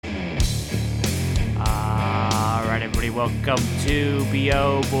everybody. Welcome to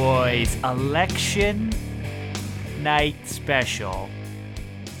BO Boys Election Night Special.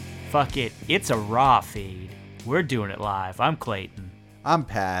 Fuck it, it's a raw feed. We're doing it live. I'm Clayton. I'm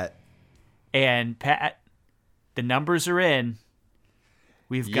Pat. And Pat, the numbers are in.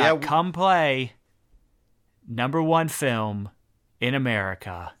 We've got Come Play, #1 film in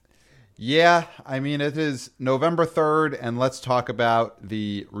America. Yeah, I mean, it is November 3rd, and let's talk about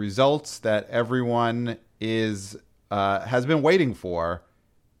the results that everyone has been waiting for.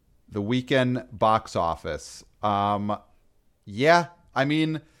 The weekend box office. Yeah, I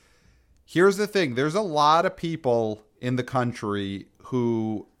mean, here's the thing. There's a lot of people in the country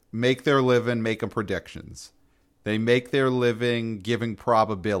who make their living making predictions. They make their living giving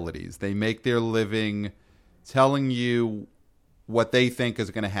probabilities. They make their living telling you what they think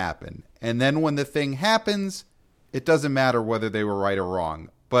is going to happen. And then when the thing happens, it doesn't matter whether they were right or wrong.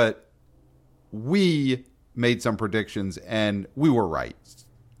 But we made some predictions and we were right.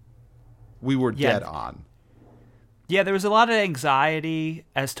 We were dead on. Yeah, there was a lot of anxiety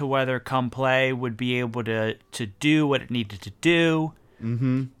as to whether Come Play would be able to do what it needed to do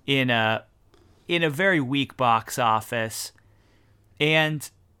in a very weak box office. And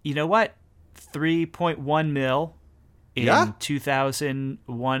you know what? 3.1 mil in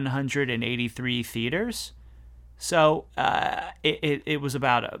 2,183 theaters. So it was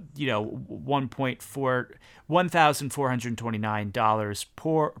about $1,429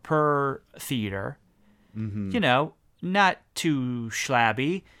 per theater. You know, not too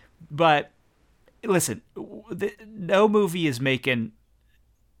shabby, but listen, no movie is making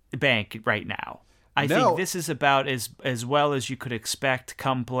bank right now. I think this is about as well as you could expect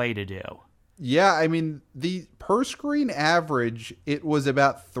Come Play to do. Yeah, I mean, the per-screen average, it was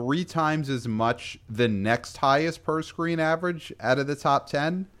about 3 times as much the next highest per-screen average out of the top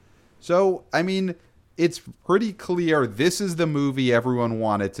 10. So, I mean, it's pretty clear this is the movie everyone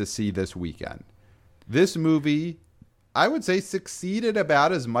wanted to see this weekend. This movie, I would say, succeeded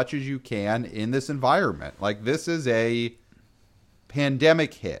about as much as you can in this environment. Like, this is a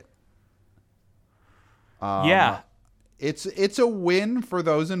pandemic hit. Yeah. It's a win for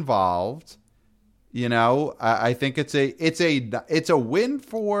those involved. You know, I think it's a win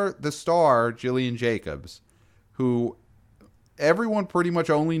for the star, Gillian Jacobs, who everyone pretty much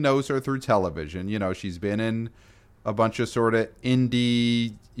only knows her through television. You know, she's been in a bunch of sort of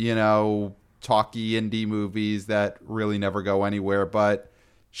indie, talky indie movies that really never go anywhere. But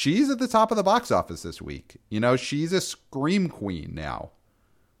she's at the top of the box office this week. You know, she's a scream queen now.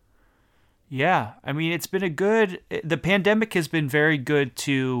 Yeah, I mean, the pandemic has been very good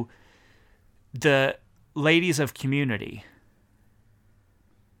to the ladies of Community.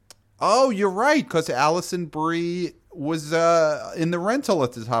 Oh, you're right, because Alison Brie was in the rental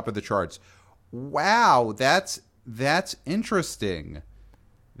at the top of the charts. Wow, that's interesting.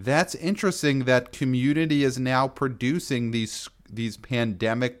 That's interesting that Community is now producing these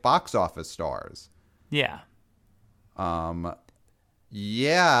pandemic box office stars. Yeah.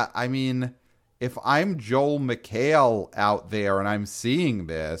 Yeah, I mean, if I'm Joel McHale out there and I'm seeing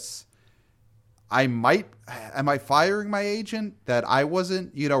this, am I firing my agent that I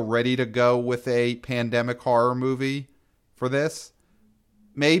wasn't, ready to go with a pandemic horror movie for this?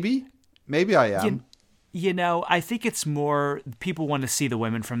 Maybe I am. I think it's more people want to see the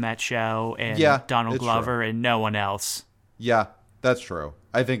women from that show and Donald Glover true. And no one else. Yeah, that's true.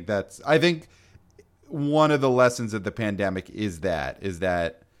 I think one of the lessons of the pandemic is that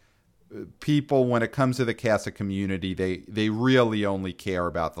people, when it comes to the cast of Community, they really only care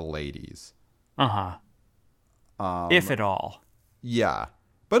about the ladies. If at all. Yeah.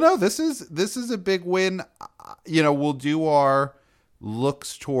 But no, this is a big win. We'll do our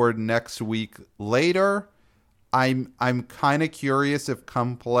looks toward next week later. I'm kind of curious if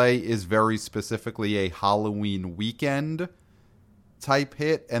Come Play is very specifically a Halloween weekend type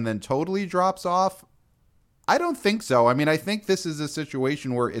hit and then totally drops off. I don't think so. I mean, I think this is a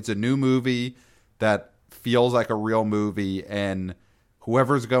situation where it's a new movie that feels like a real movie, and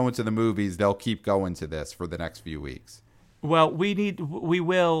whoever's going to the movies, they'll keep going to this for the next few weeks. Well, we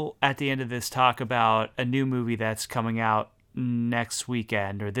will at the end of this talk about a new movie that's coming out next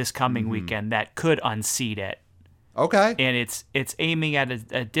weekend or this coming weekend that could unseat it. Okay. And it's aiming at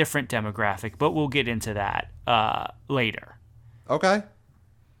a different demographic, but we'll get into that later. Okay.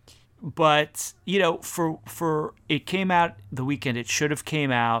 But, for it came out the weekend it should have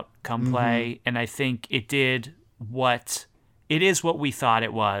came out, Come Play, and I think it did what we thought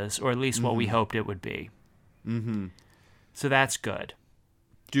it was, or at least what we hoped it would be. So that's good.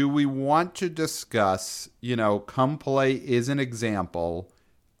 Do we want to discuss, Come Play is an example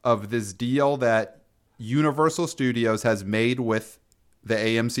of this deal that Universal Studios has made with the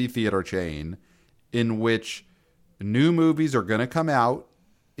AMC theater chain, in which new movies are going to come out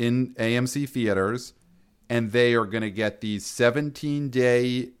in AMC theaters, and they are going to get these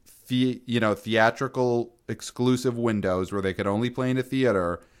 17-day theatrical exclusive windows where they could only play in a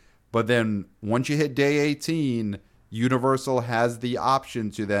theater. But then once you hit day 18, Universal has the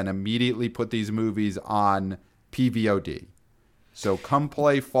option to then immediately put these movies on PVOD. So Come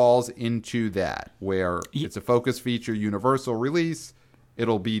Play falls into that, where it's a focus feature Universal release.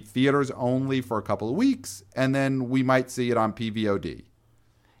 It'll be theaters only for a couple of weeks, and then we might see it on PVOD.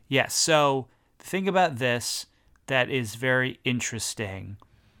 Yes, so the thing about this that is very interesting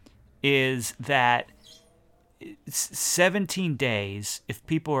is that 17 days, if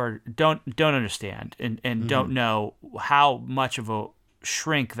people don't understand and don't know how much of a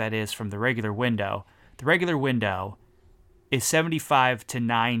shrink that is from the regular window is 75 to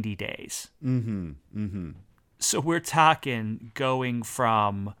 90 days. So we're talking going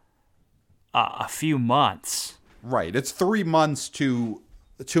from a few months. Right. It's 3 months to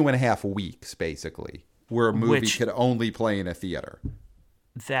 2.5 weeks, basically, where a movie could only play in a theater.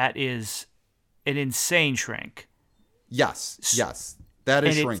 That is an insane shrink. Yes. That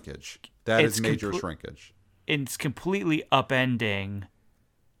is shrinkage. That is major shrinkage. It's completely upending,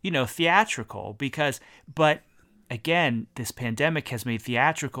 theatrical but again, this pandemic has made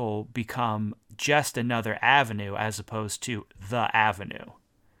theatrical become just another avenue as opposed to the avenue.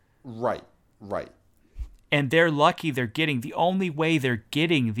 Right. And they're lucky the only way they're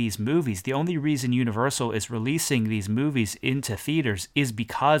getting these movies, the only reason Universal is releasing these movies into theaters is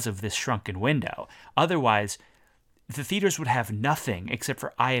because of this shrunken window. Otherwise, the theaters would have nothing except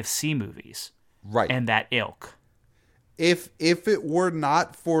for IFC movies. Right. And that ilk. If it were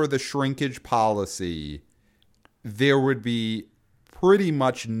not for the shrinkage policy, there would be pretty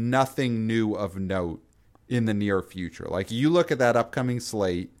much nothing new of note in the near future. Like, you look at that upcoming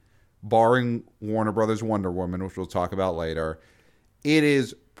slate, barring Warner Brothers' Wonder Woman, which we'll talk about later, it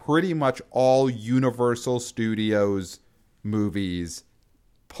is pretty much all Universal Studios movies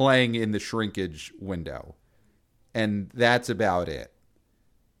playing in the shrinkage window. And that's about it.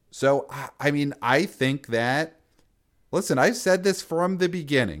 So, I mean, I think that, listen, I've said this from the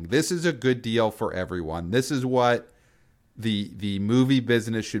beginning. This is a good deal for everyone. This is what the movie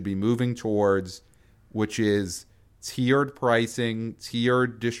business should be moving towards, which is tiered pricing,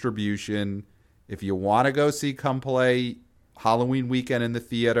 tiered distribution. If you want to go see Come Play Halloween weekend in the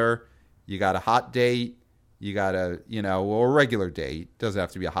theater, you got a hot date, you got a regular date. Doesn't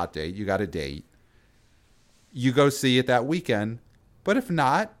have to be a hot date. You got a date. You go see it that weekend. But if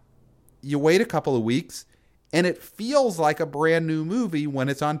not, you wait a couple of weeks, and it feels like a brand new movie when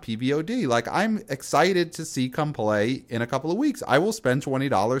it's on PVOD. Like, I'm excited to see Come Play in a couple of weeks. I will spend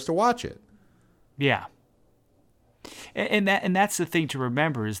 $20 to watch it. Yeah. And that's the thing to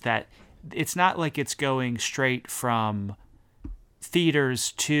remember, is that it's not like it's going straight from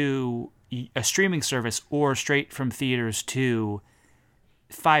theaters to a streaming service or straight from theaters to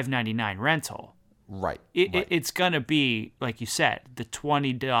 $5.99 rental. Right. It's going to be, like you said, the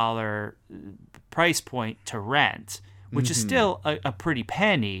 $20 price point to rent, which is still a pretty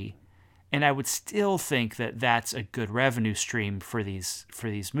penny, and I would still think that that's a good revenue stream for these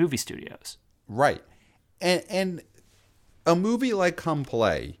movie studios. Right. And a movie like Come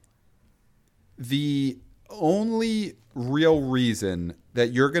Play, the only real reason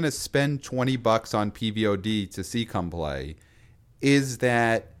that you're going to spend $20 on PVOD to see Come Play is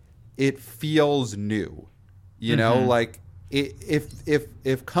that it feels new. You know, like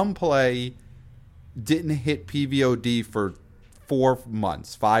if Come Play didn't hit PVOD for 4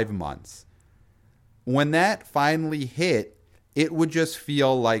 months, 5 months, when that finally hit, it would just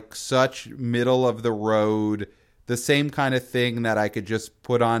feel like such middle of the road, the same kind of thing that I could just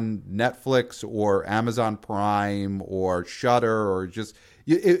put on Netflix or Amazon Prime or Shudder, or just,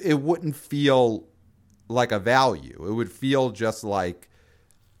 it wouldn't feel like a value. It would feel just like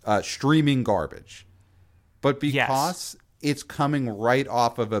streaming garbage. But because it's coming right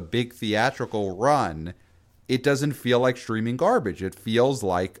off of a big theatrical run, it doesn't feel like streaming garbage. It feels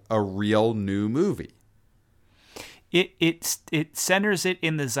like a real new movie. It centers it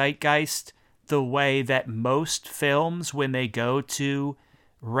in the zeitgeist the way that most films, when they go to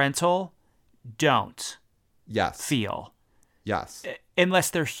rental, don't feel. Yes.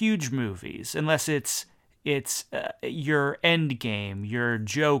 Unless they're huge movies, unless it's your Endgame, your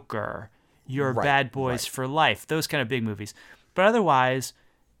Joker, your Bad Boys for Life, those kind of big movies. But otherwise,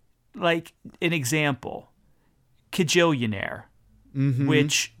 like an example, Kajillionaire,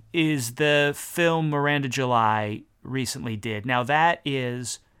 which is the film Miranda July recently did. Now that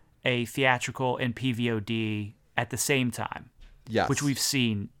is a theatrical and PVOD at the same time. Yes. Which we've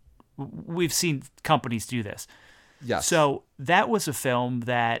seen companies do this. Yes. So that was a film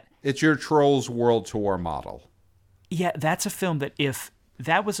that... It's your Trolls World Tour model. Yeah, that's a film that if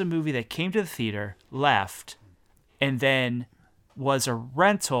that was a movie that came to the theater, left, and then was a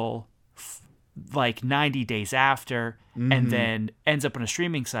rental like 90 days after, and then ends up on a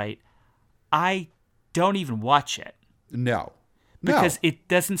streaming site, I don't even watch it. No. Because it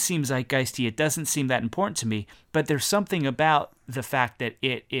doesn't seem zeitgeisty. It doesn't seem that important to me. But there's something about the fact that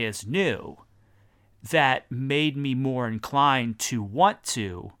it is new that made me more inclined to want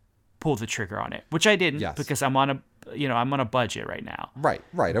to pull the trigger on it, which I didn't because I'm on a budget right now. Right,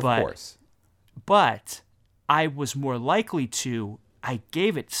 of course. But I was more likely to. I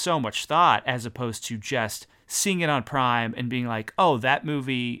gave it so much thought as opposed to just seeing it on Prime and being like, "Oh, that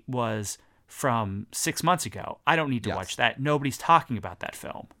movie was from 6 months ago. I don't need to watch that. Nobody's talking about that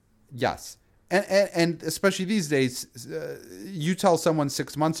film." Yes. And especially these days, you tell someone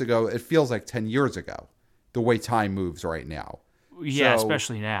 6 months ago, it feels like 10 years ago, the way time moves right now. Yeah,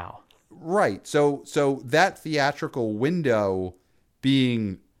 especially now. Right. So that theatrical window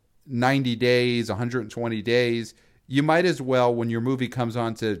being 90 days, 120 days, you might as well, when your movie comes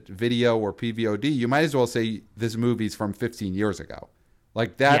onto video or PVOD, you might as well say this movie's from 15 years ago.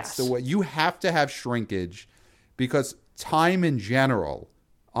 Like that's the way. You have to have shrinkage because time in general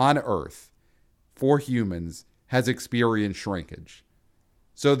on Earth for humans has experienced shrinkage.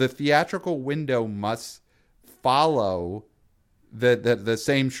 So the theatrical window must follow the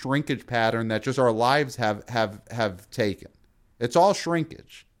same shrinkage pattern that just our lives have taken. It's all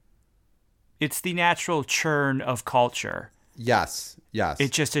shrinkage. It's the natural churn of culture. Yes.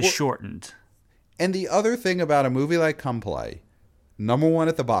 It just is shortened. And the other thing about a movie like Come Play, #1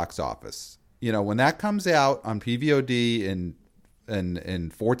 at the box office, when that comes out on PVOD in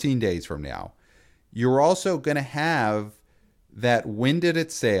 14 days from now, you're also going to have that wind at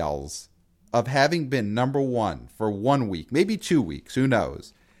its sails of having been #1 for 1 week, maybe 2 weeks, who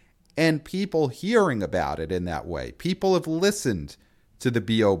knows, and people hearing about it in that way. People have listened to the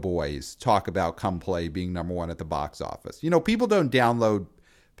B.O. Boys talk about Come Play being #1 at the box office. People don't download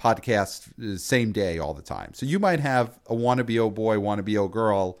podcasts same day all the time. So you might have a wanna B.O. boy, wanna B.O.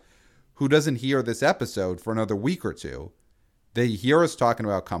 girl who doesn't hear this episode for another week or two. They hear us talking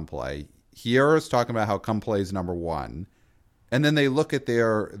about Come Play, hear us talking about how Come Play is #1, and then they look at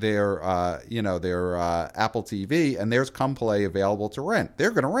their Apple TV and there's Come Play available to rent. They're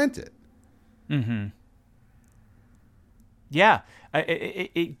going to rent it. Mm-hmm. Yeah.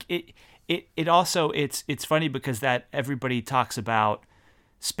 It also it's funny because that everybody talks about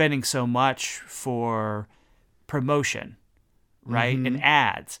spending so much for promotion, right? Mm-hmm. And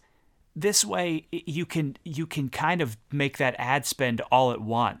ads. This way you can kind of make that ad spend all at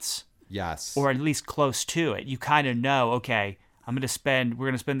once. Yes. Or at least close to it. You kind of know, okay, we're going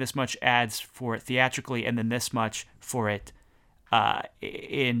to spend this much ads for it theatrically and then this much for it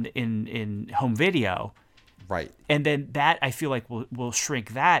in home video. Right. And then that I feel like will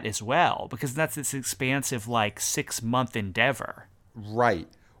shrink that as well because that's this expansive 6-month endeavor. Right.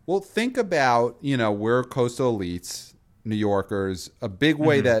 Well, think about, we're coastal elites, New Yorkers, a big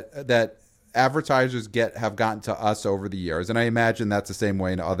way that advertisers have gotten to us over the years. And I imagine that's the same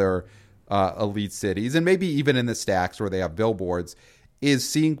way in other elite cities and maybe even in the stacks where they have billboards, is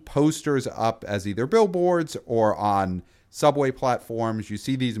seeing posters up as either billboards or on subway platforms. You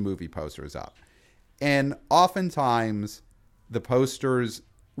see these movie posters up. And oftentimes the posters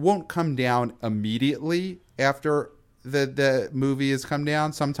won't come down immediately after the movie has come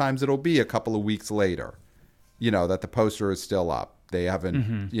down. Sometimes it'll be a couple of weeks later, that the poster is still up. They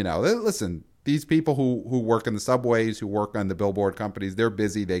haven't, listen, these people who work in the subways, who work on the billboard companies, they're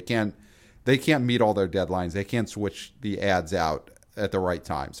busy. They can't meet all their deadlines. They can't switch the ads out at the right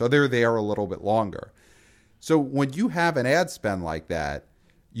time. So they're there a little bit longer. So when you have an ad spend like that,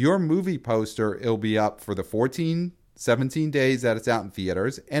 your movie poster, it'll be up for the 14, 17 days that it's out in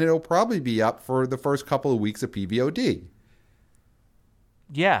theaters, and it'll probably be up for the first couple of weeks of PVOD.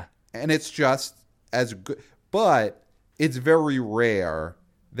 Yeah. And it's just as good. But it's very rare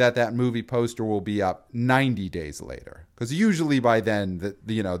that movie poster will be up 90 days later. Because usually by then,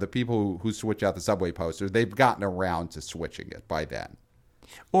 the people who switch out the subway poster, they've gotten around to switching it by then.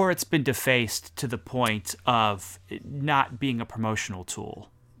 Or it's been defaced to the point of not being a promotional tool.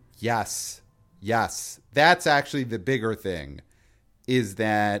 Yes. That's actually the bigger thing, is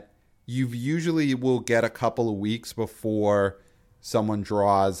that you usually will get a couple of weeks before someone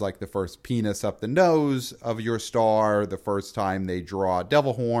draws the first penis up the nose of your star, the first time they draw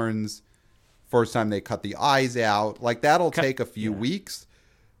devil horns, first time they cut the eyes out. That'll take a few weeks.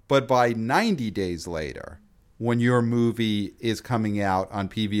 But by 90 days later, when your movie is coming out on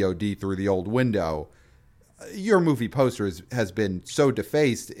PVOD through the old window, your movie poster has been so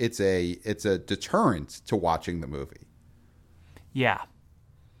defaced, it's a deterrent to watching the movie. Yeah.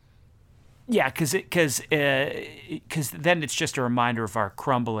 Yeah, because then it's just a reminder of our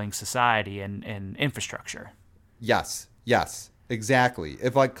crumbling society and infrastructure. Yes, exactly.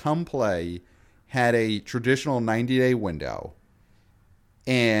 If like Come Play had a traditional 90-day window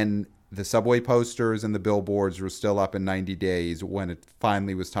and the subway posters and the billboards were still up in 90 days when it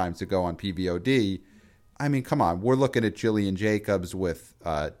finally was time to go on PVOD, I mean, come on. We're looking at Gillian Jacobs with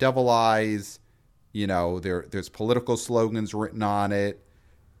Devil Eyes. You know, there's political slogans written on it.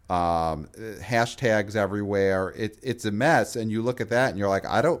 Hashtags everywhere. It's a mess. And you look at that and you're like,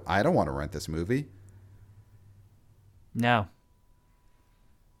 I don't want to rent this movie. No.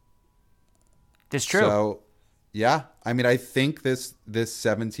 It's true. So, yeah. I mean, I think this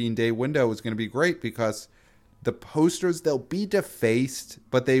 17-day window is going to be great because the posters, they'll be defaced,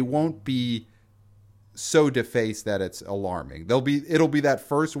 but they won't be so defaced that it's alarming. It'll be that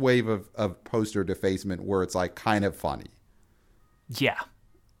first wave of poster defacement where it's like kind of funny. Yeah.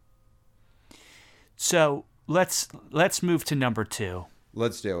 So let's move to number 2.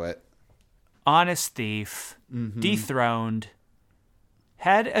 Let's do it. Honest Thief, dethroned,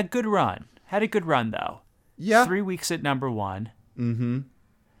 had a good run. Had a good run though. Yeah. 3 weeks at number 1. Mm-hmm.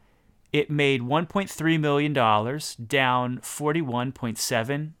 It made $1.3 million, down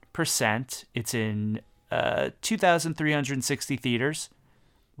 41.7%. It's in 2,360 theaters.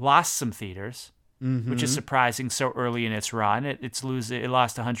 Lost some theaters, which is surprising so early in its run. It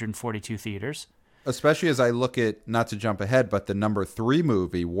lost 142 theaters. Especially as I look at, not to jump ahead, but the number 3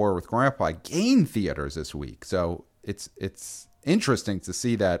 movie, War with Grandpa, gained theaters this week. So it's interesting to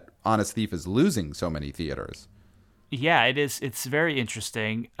see that Honest Thief is losing so many theaters. Yeah, it is. It's very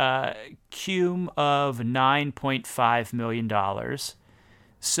interesting. Cume of $9.5 million.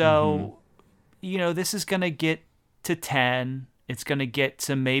 So, this is going to get to 10. It's going to get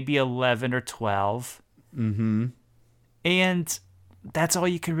to maybe 11 or 12. Mm-hmm. And that's all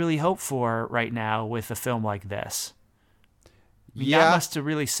you can really hope for right now with a film like this. Not much to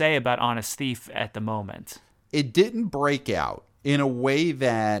really say about Honest Thief at the moment. It didn't break out in a way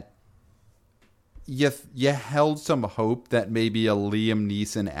that you held some hope that maybe a Liam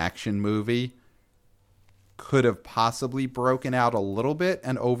Neeson action movie could have possibly broken out a little bit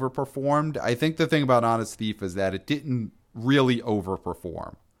and overperformed. I think the thing about Honest Thief is that it didn't really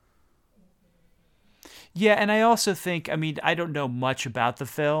overperform. Yeah, and I also think, I don't know much about the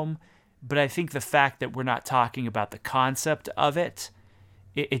film, but I think the fact that we're not talking about the concept of it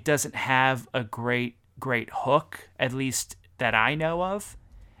doesn't have a great hook, at least that I know of.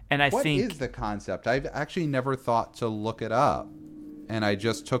 And What is the concept? I've actually never thought to look it up. And I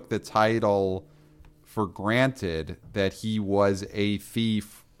just took the title for granted that he was a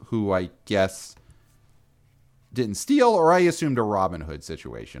thief who I guess didn't steal, or I assumed a Robin Hood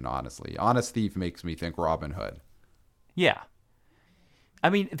situation, honestly. Honest Thief makes me think Robin Hood. Yeah.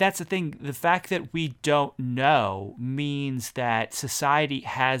 That's the thing. The fact that we don't know means that society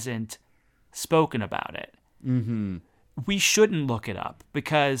hasn't spoken about it. Mm-hmm. We shouldn't look it up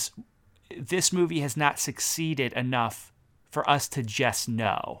because this movie has not succeeded enough for us to just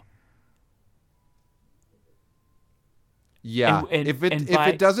know. Yeah. If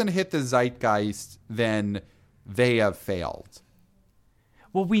it doesn't hit the zeitgeist, then they have failed.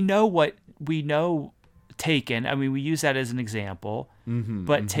 Well, we know Taken. We use that as an example.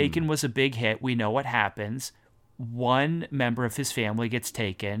 But Taken was a big hit. We know what happens. One member of his family gets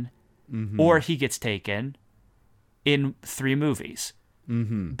taken, or he gets taken in 3 movies.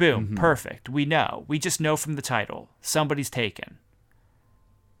 Boom, perfect. We know. We just know from the title. Somebody's taken.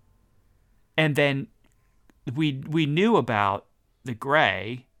 And then we knew about The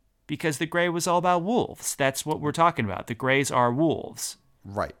Grey because The Grey was all about wolves. That's what we're talking about. The Greys are wolves.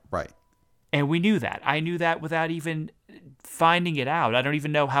 Right. And we knew that. I knew that without even finding it out. I don't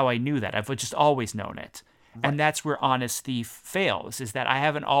even know how I knew that. I've just always known it. Right. And that's where Honest Thief fails, is that I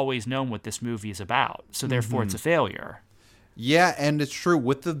haven't always known what this movie is about. So therefore it's a failure. Yeah, and it's true.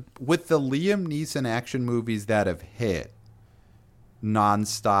 With the Liam Neeson action movies that have hit,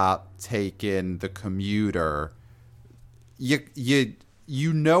 Nonstop, Taken, The Commuter,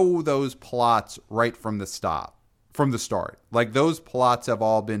 you know those plots right from the start. Like, those plots have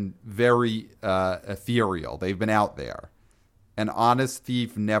all been very ethereal. They've been out there. And Honest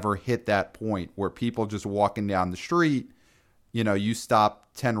Thief never hit that point where people just walking down the street, you stop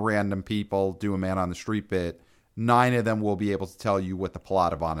 10 random people, do a man on the street bit, 9 of them will be able to tell you what the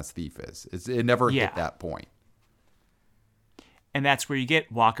plot of Honest Thief is. It never hit that point. And that's where you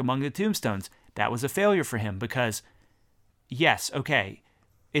get Walk Among the Tombstones. That was a failure for him because, yes, okay,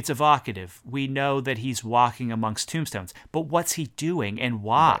 it's evocative. We know that he's walking amongst tombstones. But what's he doing and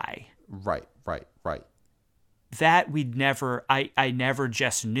why? Right. That I never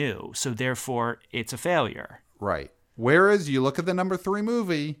just knew. So therefore, it's a failure. Right. Whereas you look at the number 3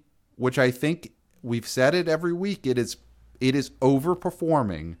 movie, which I think we've said it every week, it is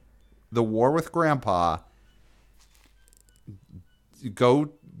overperforming The War with Grandpa.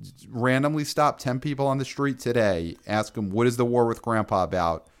 Go randomly stop 10 people on the street today, ask them, what is The War with Grandpa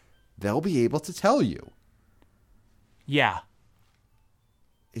about? They'll be able to tell you. Yeah.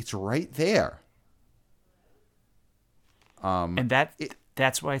 It's right there. And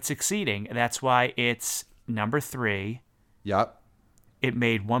that's why it's succeeding. That's why it's number 3. Yep. It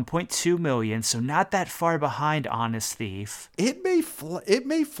made $1.2 million, so not that far behind Honest Thief. It may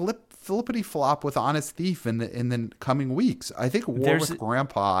flippity flop with Honest Thief in the coming weeks. I think War with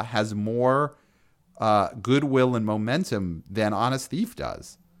Grandpa has more goodwill and momentum than Honest Thief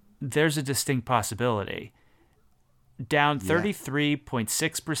does. There's a distinct possibility. Down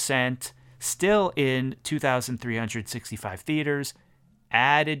 33.6%, still in 2,365 theaters,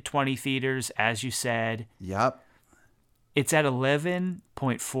 added 20 theaters, as you said. Yep. It's at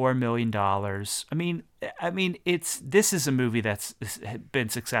 $11.4 million. I mean, this is a movie that's been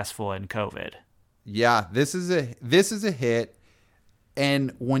successful in COVID. Yeah, this is a hit.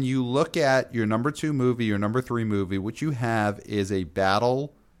 And when you look at your number 2 movie, your number 3 movie, what you have is a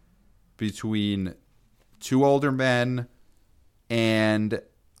battle between 2 older men, and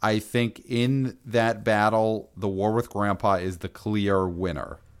I think in that battle, The War with Grandpa is the clear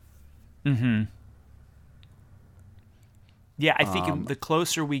winner. Mm-hmm. Yeah, I think the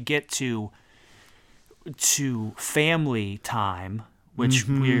closer we get to family time, which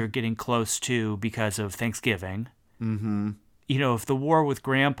we're getting close to because of Thanksgiving, if The War with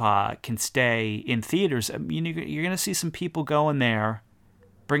Grandpa can stay in theaters, you're going to see some people going there,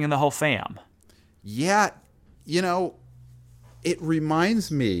 bringing the whole fam. Yeah, it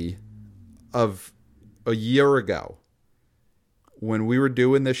reminds me of a year ago when we were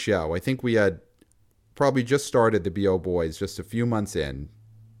doing this show. I think we had probably just started the B.O. Boys just a few months in,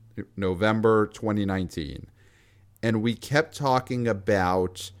 November 2019. And we kept talking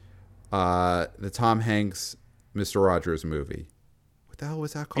about the Tom Hanks, Mr. Rogers movie. What the hell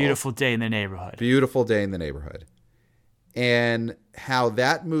was that called? Beautiful Day in the Neighborhood. Beautiful Day in the Neighborhood. And how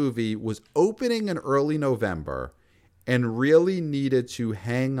that movie was opening in early November and really needed to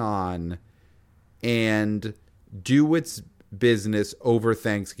hang on and do its business over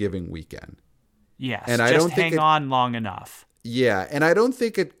Thanksgiving weekend. Yes, and I don't hang on long enough. Yeah, and I don't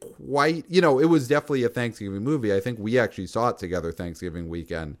think it quite, it was definitely a Thanksgiving movie. I think we actually saw it together Thanksgiving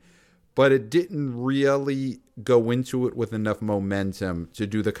weekend, but it didn't really go into it with enough momentum to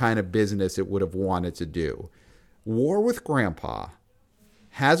do the kind of business it would have wanted to do. War with Grandpa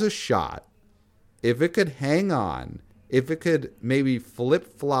has a shot. If it could hang on, if it could maybe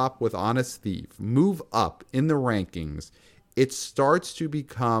flip-flop with Honest Thief, move up in the rankings, it starts to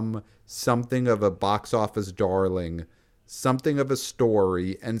become something of a box office darling, something of a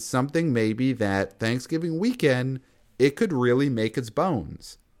story, and something maybe that Thanksgiving weekend, it could really make its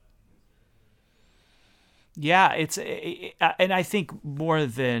bones. Yeah, and I think more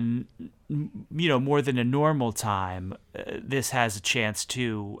than a normal time, this has a chance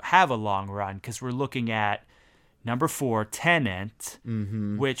to have a long run because we're looking at number 4, Tenet,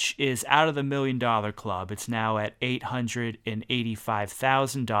 which is out of the $1 million club. It's now at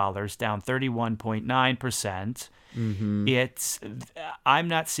 $885,000, down 31.9%. I'm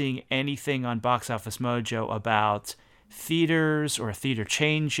not seeing anything on Box Office Mojo about theaters or theater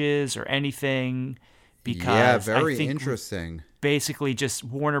changes or anything. Because very interesting. Basically, just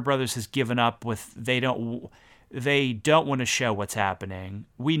Warner Brothers has given up with they don't want to show what's happening.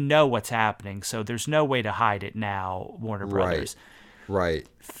 We know what's happening, so there's no way to hide it now. Warner Brothers, right?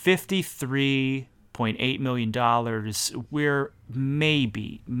 $53.8 million. We're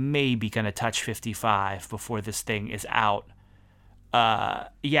maybe gonna touch 55 before this thing is out.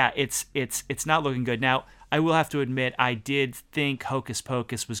 It's not looking good. Now, I will have to admit, I did think Hocus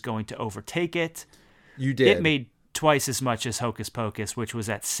Pocus was going to overtake it. You did. It made twice as much as Hocus Pocus, which was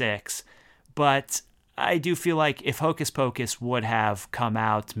at 6. But I do feel like if Hocus Pocus would have come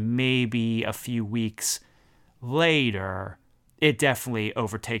out maybe a few weeks later, it definitely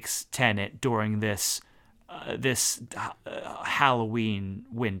overtakes Tenet during this Halloween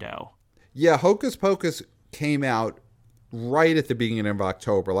window. Yeah, Hocus Pocus came out right at the beginning of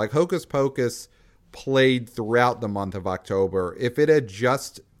October. Like, Hocus Pocus played throughout the month of October, if it had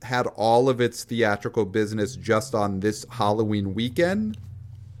just had all of its theatrical business just on this Halloween weekend,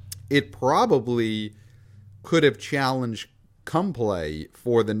 it probably could have challenged Come Play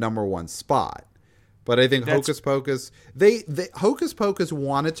for the number one spot. But I think Hocus Pocus, Hocus Pocus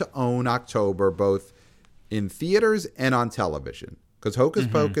wanted to own October both in theaters and on television, because Hocus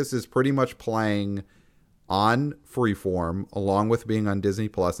Pocus is pretty much playing on Freeform along with being on Disney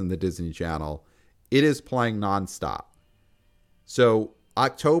Plus and the Disney Channel. It is playing nonstop. So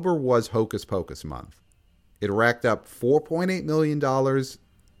October was Hocus Pocus month. It racked up $4.8 million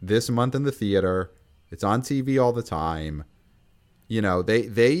this month in the theater. It's on TV all the time. You know,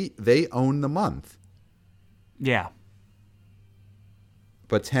 they own the month. Yeah.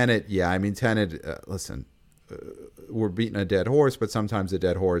 But Tenet, listen, we're beating a dead horse, but sometimes a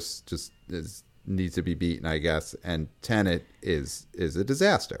dead horse just needs to be beaten, I guess. And Tenet is a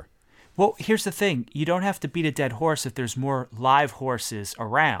disaster. Well, here's the thing. You don't have to beat a dead horse if there's more live horses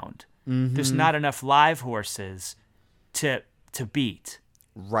around. There's not enough live horses to beat.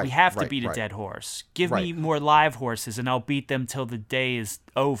 Right. We have to beat a dead horse. Give me more live horses, and I'll beat them till the day is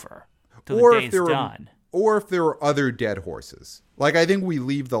over, till the day is done. Or if there are other dead horses. Like, I think we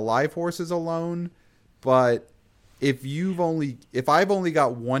leave the live horses alone, but if I've only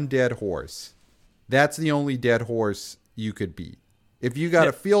got one dead horse, that's the only dead horse you could beat. If you got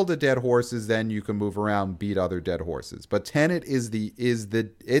a field of dead horses, then you can move around, beat other dead horses. But Tenet is the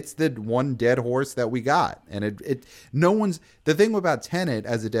one dead horse that we got, and the thing about Tenet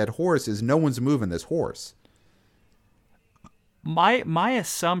as a dead horse is no one's moving this horse. My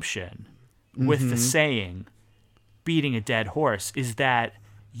assumption with the saying beating a dead horse is that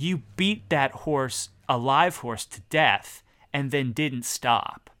you beat that horse, a live horse, to death and then didn't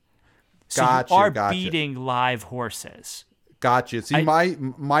stop. So you are beating live horses. Gotcha. See,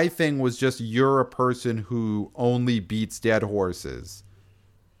 my thing was just you're a person who only beats dead horses,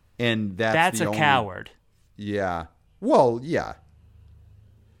 and that's a coward. Yeah. Well, yeah.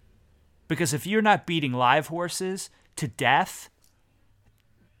 Because if you're not beating live horses to death,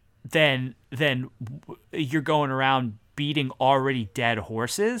 then you're going around beating already dead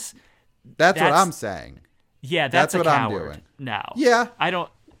horses. That's what I'm saying. Yeah, that's what a coward. I'm doing. Now, yeah, I don't.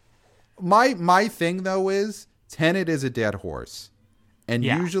 My thing though is Tenet is a dead horse, and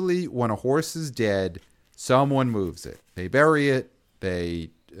usually when a horse is dead, someone moves it. They bury it.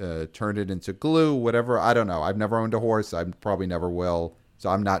 They turn it into glue, whatever. I don't know. I've never owned a horse. I probably never will. So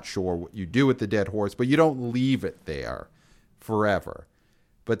I'm not sure what you do with the dead horse, but you don't leave it there forever.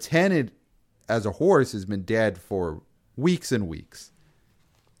 But Tenet as a horse has been dead for weeks and weeks,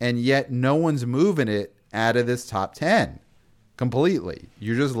 and yet no one's moving it out of this top 10 completely.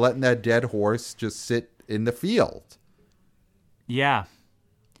 You're just letting that dead horse just sit in the field. Yeah.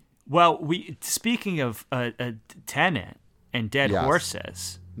 Well, speaking of Tenet and dead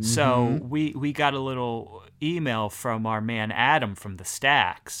horses, so we got a little email from our man Adam from the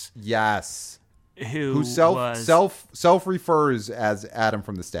Stacks. Yes. Who self refers as Adam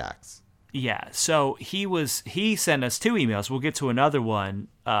from the Stacks. Yeah. So he sent us 2 emails. We'll get to another one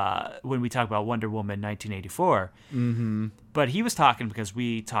when we talk about Wonder Woman 1984. But he was talking because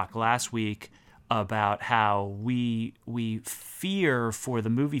we talked last week about how we fear for the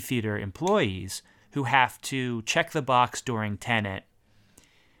movie theater employees who have to check the box during Tenet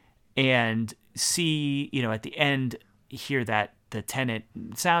and see, at the end, hear that the Tenet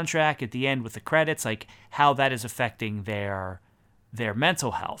soundtrack at the end with the credits, like how that is affecting their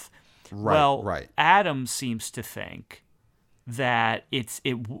mental health. Right. Adam seems to think that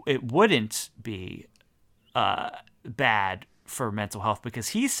it wouldn't be bad for mental health because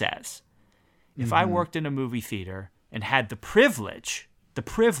he says, if I worked in a movie theater and had the privilege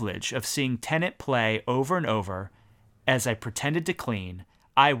of seeing Tenet play over and over as I pretended to clean,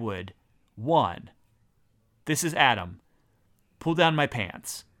 I would, 1, this is Adam, pull down my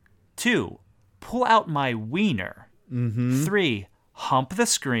pants. 2, pull out my wiener. 3, hump the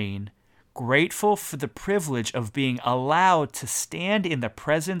screen, grateful for the privilege of being allowed to stand in the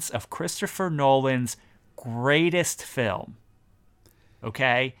presence of Christopher Nolan's greatest film.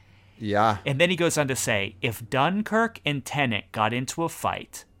 Okay? Yeah. And then he goes on to say, if Dunkirk and Tenet got into a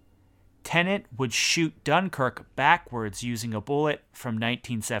fight, Tenet would shoot Dunkirk backwards using a bullet from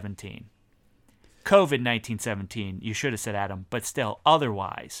 1917. COVID 1917, you should have said, Adam, but still,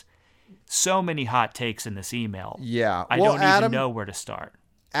 otherwise, so many hot takes in this email. Yeah. I don't even know where to start.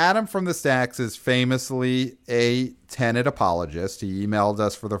 Adam from the Stacks is famously a Tenet apologist. He emailed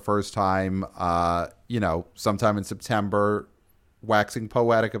us for the first time, sometime in September, waxing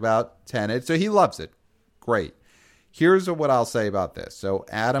poetic about Tenet. So he loves it. Great. Here's what I'll say about this. So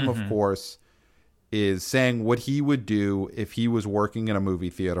Adam, of course, is saying what he would do if he was working in a movie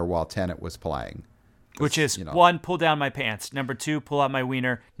theater while Tenet was playing. Which is, 1, pull down my pants. Number 2, pull out my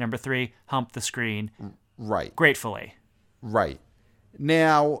wiener. Number 3, hump the screen. Right. Gratefully. Right.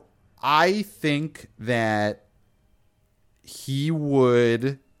 Now, I think that he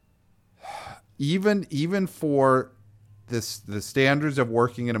would, even for the standards of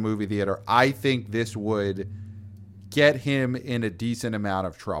working in a movie theater, I think this would get him in a decent amount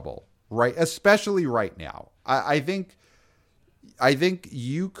of trouble. Right, especially right now. I think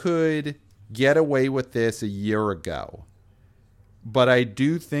you could get away with this a year ago, but I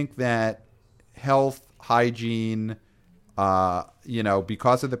do think that health, hygiene,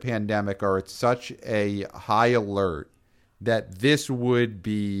 because of the pandemic, are at such a high alert that this would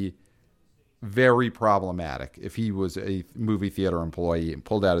be very problematic if he was a movie theater employee and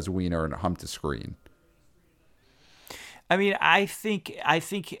pulled out his wiener and humped a screen. I mean, I think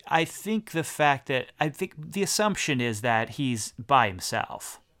the fact that the assumption is that he's by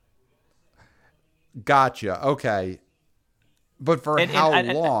himself. Gotcha. Okay. But for how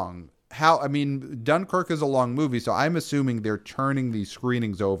long? Dunkirk is a long movie, so I'm assuming they're turning these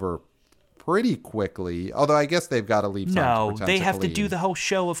screenings over pretty quickly. Although I guess they've got to leave time they have to do the whole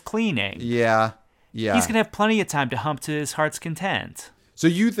show of cleaning. Yeah. He's going to have plenty of time to hump to his heart's content. So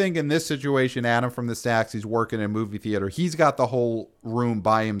you think in this situation, Adam from the Stacks, he's working in a movie theater, he's got the whole room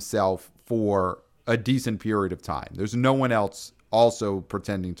by himself for a decent period of time. There's no one else also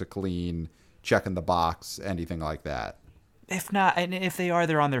pretending to clean, checking the box, anything like that. If not, and if they are,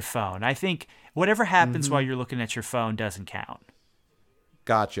 they're on their phone. I think whatever happens while you're looking at your phone doesn't count.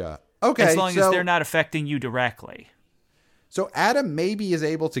 Gotcha. Okay. As long as they're not affecting you directly. So Adam maybe is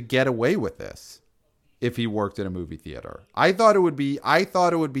able to get away with this if he worked in a movie theater. I thought it would be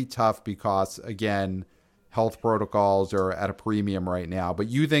tough because, again, health protocols are at a premium right now. But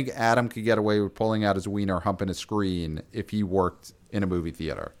you think Adam could get away with pulling out his wiener, humping a screen if he worked in a movie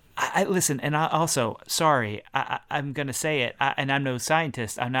theater? Listen, and I also, sorry, I'm going to say it, and I'm no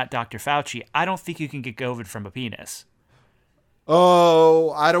scientist. I'm not Dr. Fauci. I don't think you can get COVID from a penis. Oh,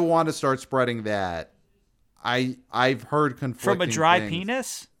 I don't want to start spreading that. I've heard conflicting From a dry things.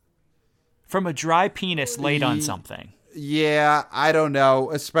 Penis? From a dry penis laid on something. Yeah, I don't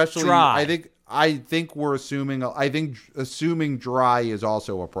know. Especially, dry. I think assuming dry is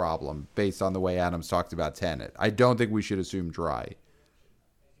also a problem based on the way Adams talked about Tenet. I don't think we should assume dry.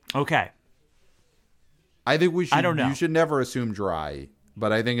 Okay. I think we should. I don't know. You should never assume dry,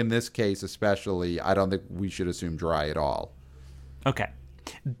 but I think in this case especially, I don't think we should assume dry at all. Okay.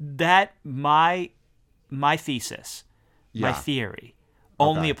 That my thesis, my theory,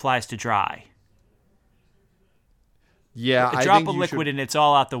 only applies to dry. Yeah, a drop of liquid and it's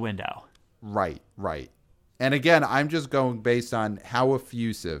all out the window. Right. And again, I'm just going based on how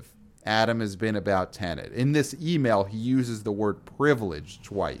effusive Adam has been about Tenet. In this email, he uses the word privilege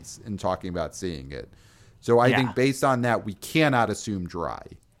twice in talking about seeing it. So I think based on that, we cannot assume dry.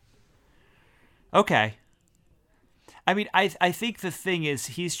 Okay. I mean, I think the thing is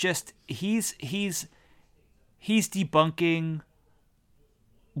he's debunking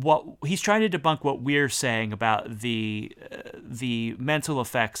he's trying to debunk what we're saying about the mental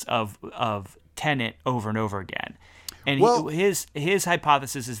effects of Tenet over and over again. And his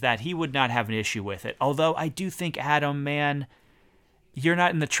hypothesis is that he would not have an issue with it. Although I do think, Adam, man, you're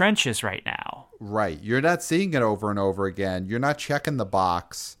not in the trenches right now. Right. You're not seeing it over and over again. You're not checking the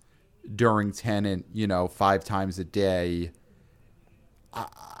box during Tenet, 5 times a day.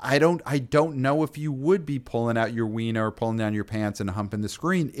 I don't know if you would be pulling out your wiener, pulling down your pants and humping the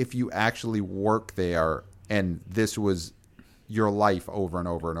screen if you actually work there and this was your life over and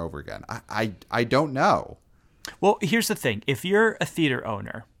over and over again. I don't know. Well, here's the thing. If you're a theater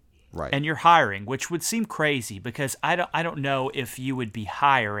owner, right, and you're hiring, which would seem crazy because I don't know if you would be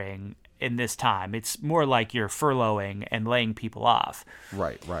hiring in this time. It's more like you're furloughing and laying people off.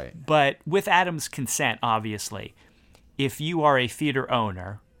 Right. But with Adam's consent, obviously, if you are a theater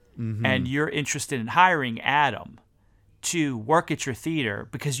owner and you're interested in hiring Adam to work at your theater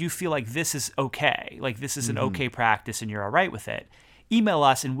because you feel like this is okay, like this is an okay practice and you're all right with it, email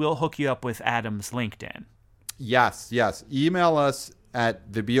us and we'll hook you up with Adam's LinkedIn. Yes. Email us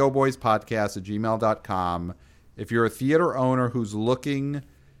at theboboyspodcast@gmail.com. If you're a theater owner who's looking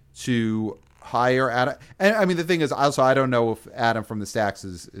to hire Adam, and I mean, the thing is also, I don't know if Adam from the Stacks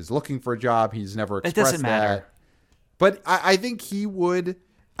is looking for a job. He's never expressed that. It doesn't matter. But I think he would.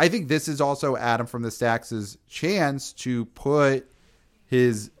 I think this is also Adam from the Stacks' chance to put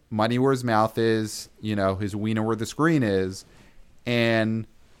his money where his mouth is, his wiener where the screen is, and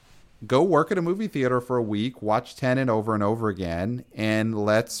go work at a movie theater for a week, watch Tenet over and over again, and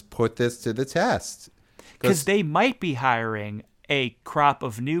let's put this to the test. Because they might be hiring a crop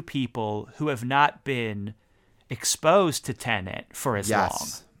of new people who have not been exposed to Tenet for as long.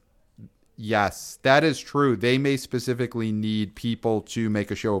 Yes, that is true. They may specifically need people to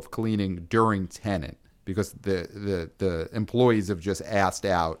make a show of cleaning during Tenet because the employees have just asked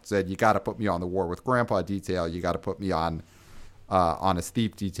out, said, you got to put me on the War with Grandpa detail. You got to put me on a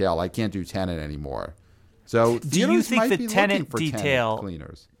Thief detail. I can't do Tenet anymore. So do you think the Tenet detail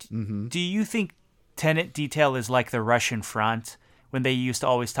cleaners? Do you think Tenet detail is like the Russian front when they used to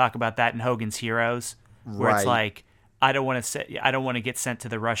always talk about that in Hogan's Heroes, where it's like, I don't want to get sent to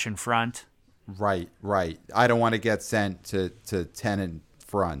the Russian front. Right. I don't want to get sent to Tenet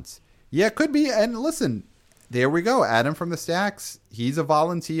front. Yeah, it could be. And listen, there we go. Adam from the Stacks, he's a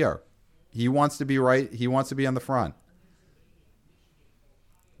volunteer. He wants to be right. He wants to be on the front.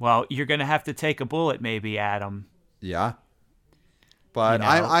 Well, you're going to have to take a bullet, maybe, Adam. Yeah. But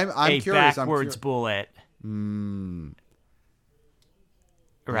I'm curious. A backwards bullet.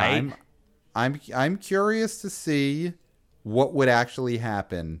 Right? I'm curious to see what would actually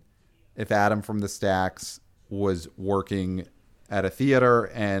happen if Adam from the Stacks was working at a theater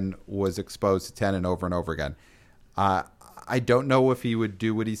and was exposed to Tenet over and over again. I don't know if he would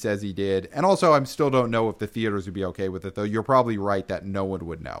do what he says he did. And also, I still don't know if the theaters would be okay with it, though. You're probably right that no one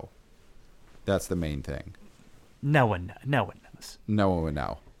would know. That's the main thing. No one knows. No one would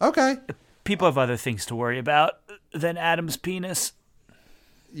know. Okay. People have other things to worry about than Adam's penis.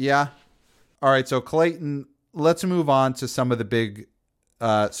 Yeah. All right, so Clayton, let's move on to some of the big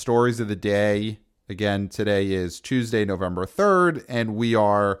stories of the day. Again, today is Tuesday, November 3rd, and we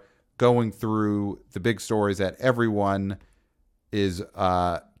are going through the big stories that everyone is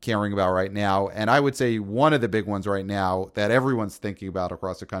caring about right now. And I would say one of the big ones right now that everyone's thinking about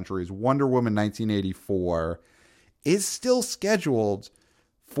across the country is Wonder Woman 1984 is still scheduled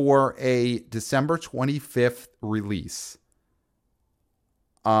for a December 25th release.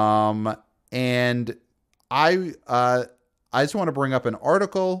 And I just want to bring up an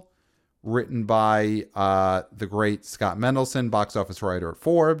article written by the great Scott Mendelson, box office writer at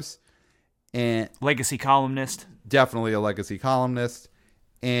Forbes, and legacy columnist. Definitely a legacy columnist.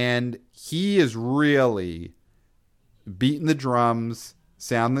 And he is really beating the drums,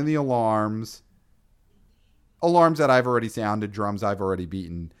 sounding the alarms that I've already sounded, drums I've already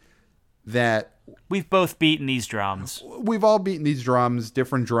beaten, that we've both beaten these drums. We've all beaten these drums,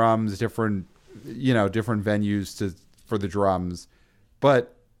 different venues for the drums.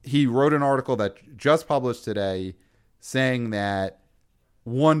 But he wrote an article that just published today saying that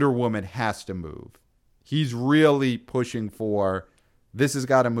Wonder Woman has to move. He's really pushing for this has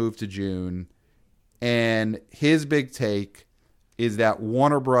got to move to June. And his big take is that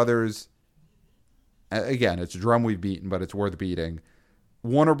Warner Brothers, again, it's a drum we've beaten, but it's worth beating.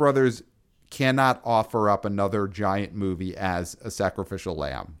 Warner Brothers cannot offer up another giant movie as a sacrificial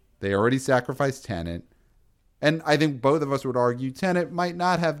lamb. They already sacrificed Tenet. And I think both of us would argue Tenet might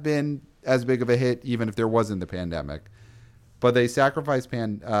not have been as big of a hit even if there wasn't the pandemic. But they sacrificed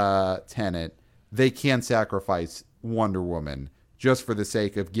Tenet. They can't sacrifice Wonder Woman just for the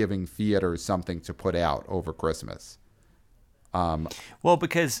sake of giving theaters something to put out over Christmas. Well,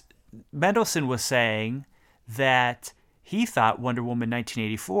 because Mendelson was saying that he thought Wonder Woman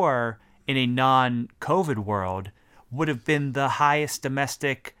 1984 in a non-COVID world would have been the highest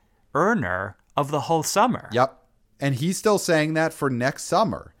domestic earner of the whole summer. Yep. And he's still saying that for next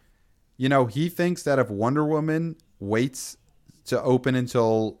summer. You know, he thinks that if Wonder Woman waits to open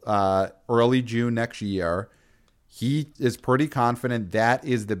until early June next year, he is pretty confident that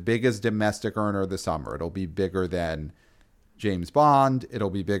is the biggest domestic earner of the summer. It'll be bigger than James Bond. It'll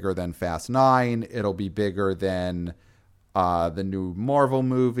be bigger than Fast 9. It'll be bigger than the new Marvel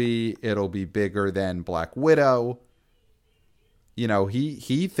movie. It'll be bigger than Black Widow. You know,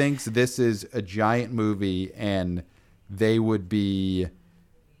 he thinks this is a giant movie and they would be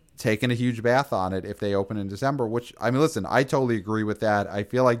taking a huge bath on it if they open in December, which, I mean, listen, I totally agree with that. I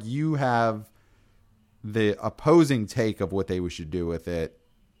feel like you have the opposing take of what they should do with it,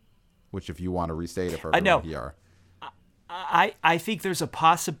 which if you want to restate it for everyone here. I think there's a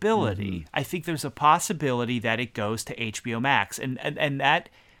possibility. Mm-hmm. I think there's a possibility that it goes to HBO Max. And that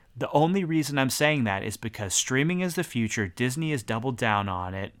the only reason I'm saying that is because streaming is the future. Disney has doubled down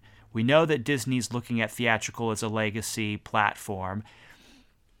on it. We know that Disney's looking at theatrical as a legacy platform.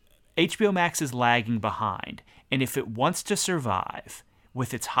 HBO Max is lagging behind. And if it wants to survive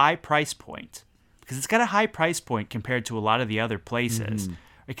with its high price point, because it's got a high price point compared to a lot of the other places,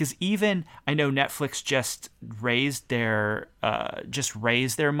 Because even I know Netflix just raised their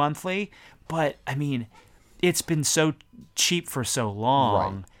monthly, but I mean, it's been so cheap for so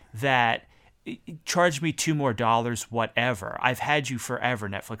long that charge me $2 more, whatever. I've had you forever,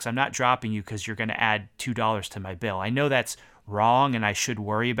 Netflix. I'm not dropping you because you're going to add $2 to my bill. I know that's wrong, and I should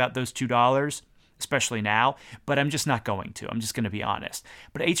worry about those $2, especially now, but I'm just not going to. I'm just going to be honest.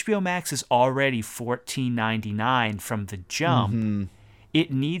 But HBO Max is already $14.99 from the jump. Mm-hmm.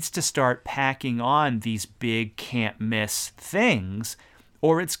 It needs to start packing on these big can't miss things,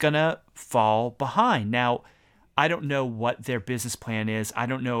 or it's going to fall behind. Now, I don't know what their business plan is. I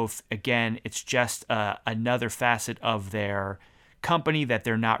don't know if, again, it's just another facet of their company that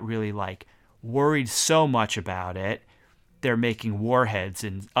they're not really like worried so much about it. They're making Warheads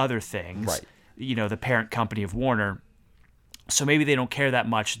and other things. Right. You know, the parent company of Warner. So maybe they don't care that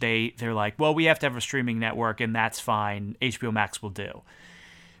much. They're like, well, we have to have a streaming network, and that's fine. HBO Max will do.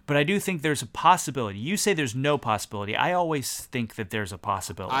 But I do think there's a possibility. You say there's no possibility. I always think that there's a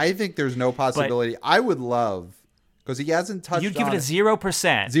possibility. I think there's no possibility. I would love, because he hasn't touched on it. You'd give it a 0%.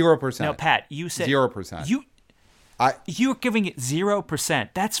 0%. Now, Pat, you said 0%. You're giving it 0%.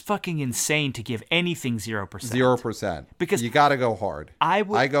 That's fucking insane to give anything 0%. 0%. Because you got to go hard.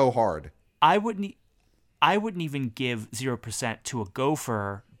 I go hard. I wouldn't even give 0% to a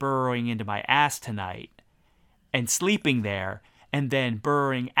gopher burrowing into my ass tonight and sleeping there and then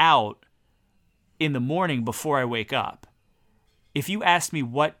burrowing out in the morning before I wake up. If you asked me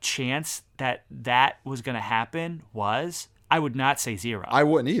what chance that was going to happen was, I would not say 0. I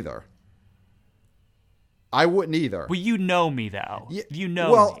wouldn't either. Well, you know me, though. You know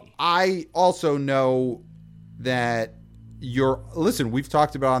me. Well, I also know that listen, we've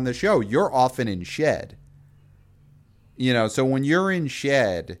talked about on the show, you're often in shed. You know, so when you're in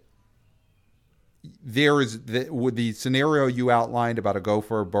shed, there is the scenario you outlined about a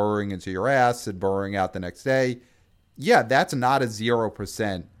gopher burrowing into your ass and burrowing out the next day. Yeah, that's not a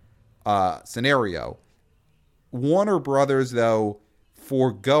 0% scenario. Warner Brothers, though,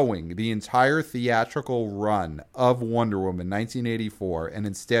 foregoing the entire theatrical run of Wonder Woman 1984 and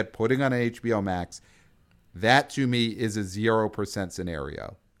instead putting on HBO Max, that to me is a 0%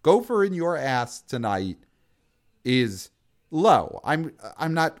 scenario. Gopher in your ass tonight is low. I'm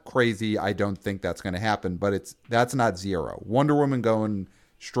not crazy. I don't think that's going to happen, but that's not 0. Wonder Woman going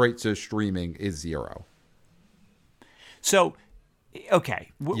straight to streaming is 0. So,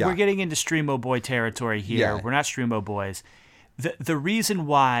 okay, we're getting into Streamo Boy territory here. Yeah. We're not Streamo Boys. The reason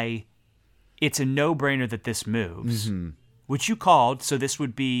why it's a no-brainer that this moves, which you called, so this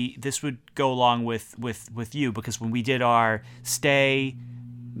would go along with you, because when we did our stay,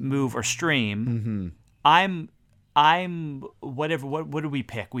 move, or stream, I'm whatever. What did we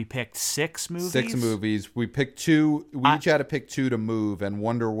pick? We picked 6 movies. 6 movies. We picked 2. We each had to pick 2 to move, and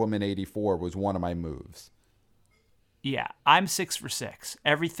Wonder Woman 84 was one of my moves. Yeah, I'm 6 for 6.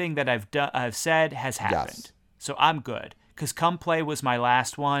 Everything that I've said has happened. Yes. So I'm good. Because Come Play was my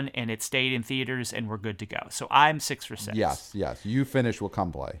last one, and it stayed in theaters, and we're good to go. So I'm 6 for 6. Yes. You finished with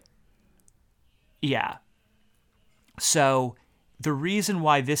Come Play. Yeah. So the reason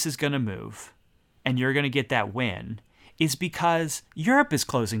why this is going to move, and you're going to get that win, is because Europe is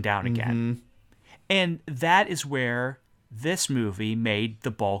closing down again. And that is where this movie made the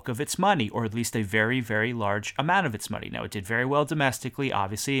bulk of its money, or at least a very, very large amount of its money. Now, it did very well domestically,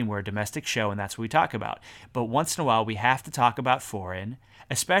 obviously, and we're a domestic show, and that's what we talk about. But once in a while, we have to talk about foreign,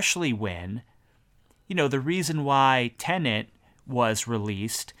 especially when, the reason why Tenet was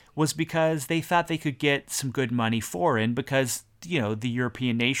released was because they thought they could get some good money foreign because, the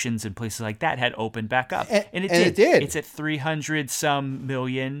European nations and places like that had opened back up. And it did. It's at 300-some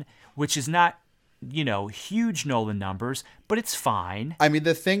million, which is not huge Nolan numbers, but it's fine. I mean,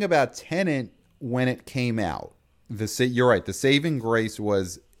 the thing about Tenet when it came out, you're right, the saving grace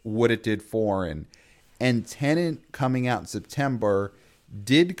was what it did foreign. And Tenet coming out in September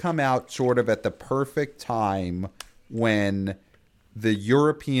did come out sort of at the perfect time when the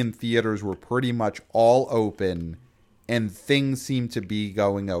European theaters were pretty much all open and things seemed to be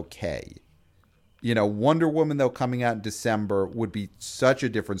going okay. Wonder Woman, though, coming out in December would be such a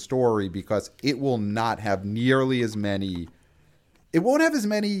different story because it will not have nearly as many. It won't have as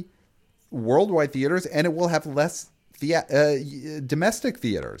many worldwide theaters, and it will have less domestic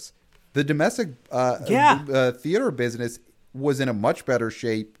theaters. The domestic theater business was in a much better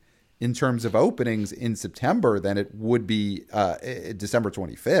shape in terms of openings in September than it would be December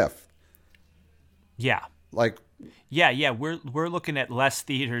 25th. Yeah. Yeah, we're looking at less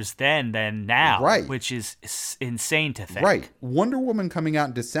theaters then than now, right? Which is insane to think. Right. Wonder Woman coming out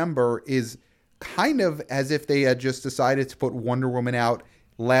in December is kind of as if they had just decided to put Wonder Woman out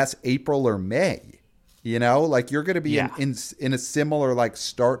last April or May. You know, like you're going to be in a similar like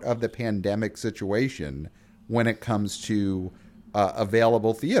start of the pandemic situation when it comes to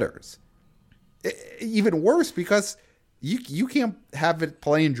available theaters. Even worse because you can't have it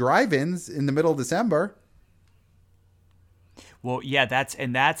playing drive-ins in the middle of December. Well, yeah, that's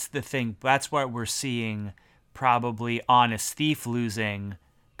the thing. That's why we're seeing probably Honest Thief losing.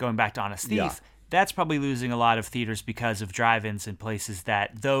 Going back to Honest Thief, that's probably losing a lot of theaters because of drive-ins in places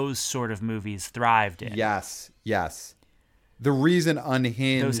that those sort of movies thrived in. Yes. The reason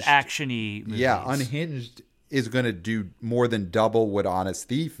Unhinged, those action-y movies. Yeah, Unhinged is going to do more than double what Honest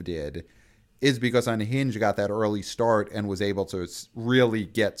Thief did, is because Unhinged got that early start and was able to really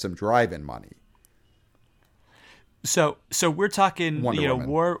get some drive-in money. So we're talking, Wonder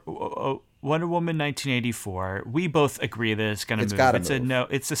Woman. Wonder Woman 1984. We both agree that it's going to move. Gotta move.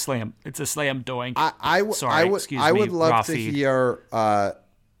 It's a slam doink. I would love to hear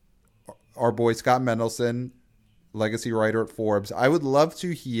our boy Scott Mendelson, legacy writer at Forbes. I would love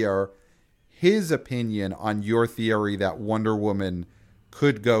to hear his opinion on your theory that Wonder Woman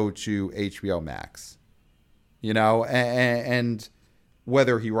could go to HBO Max. You know, and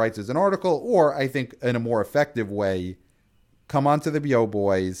whether he writes as an article or I think in a more effective way, come onto the BO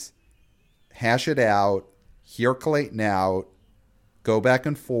Boys, hash it out, hear Clayton out, go back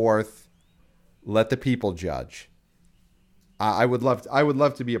and forth, let the people judge. I would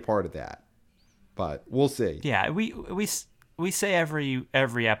love to be a part of that, but we'll see. Yeah, we say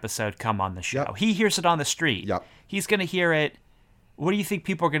every episode, come on the show. Yep. He hears it on the street. Yep. He's going to hear it. What do you think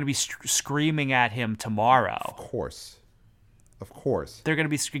people are going to be screaming at him tomorrow? Of course. They're going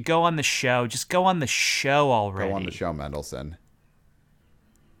to be go on the show. Just go on the show already. Go on the show, Mendelson.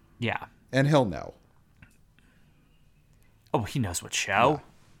 Yeah. And he'll know. Oh, he knows what show. Yeah.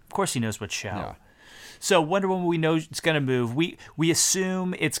 Of course he knows what show. Yeah. So Wonder Woman, we know it's going to move. We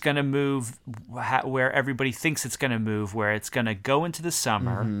assume it's going to move where everybody thinks it's going to move, where it's going to go into the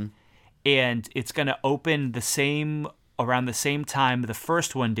summer, and it's going to open around the same time the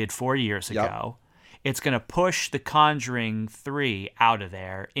first one did 4 years ago. It's going to push The Conjuring 3 out of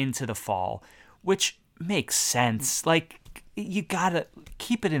there into the fall, which makes sense. Like, you got to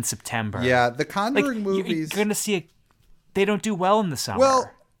keep it in September. Yeah, the Conjuring movies... You're going to see they don't do well in the summer.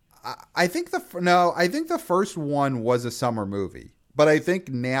 Well, I think the first one was a summer movie. But I think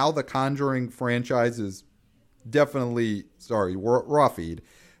now the Conjuring franchise is definitely... Sorry, raw feed.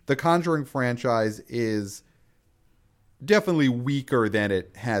 The Conjuring franchise is definitely weaker than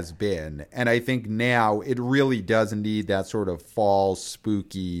it has been. And I think now it really does need that sort of fall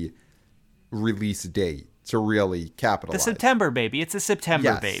spooky release date to really capitalize. The September baby. It's a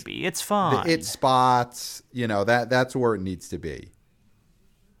September baby. It's fine. It spots, that's where it needs to be.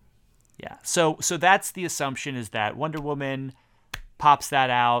 Yeah. So that's the assumption, is that Wonder Woman pops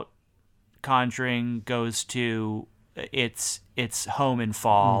that out, Conjuring goes to its home in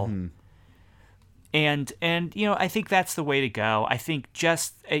fall. Mm-hmm. And I think that's the way to go. I think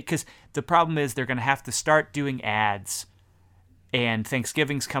just because the problem is they're going to have to start doing ads, and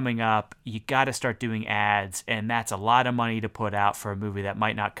Thanksgiving's coming up. You got to start doing ads, and that's a lot of money to put out for a movie that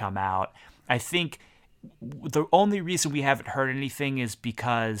might not come out. I think the only reason we haven't heard anything is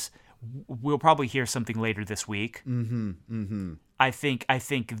because we'll probably hear something later this week. Mm-hmm. Mm-hmm. I think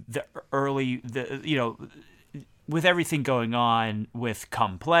with everything going on with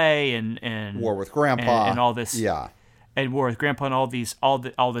Come Play and War with Grandpa and all this, and War with Grandpa and all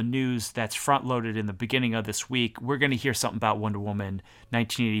the news that's front loaded in the beginning of this week, we're going to hear something about Wonder Woman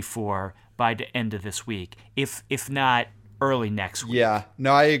 1984 by the end of this week, if not early next week. Yeah,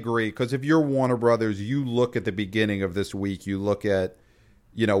 no, I agree, because if you're Warner Brothers, you look at the beginning of this week, you look at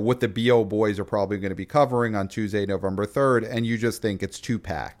what the BO Boys are probably going to be covering on Tuesday, November 3rd, and you just think it's too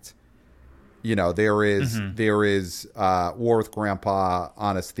packed. There is War with Grandpa,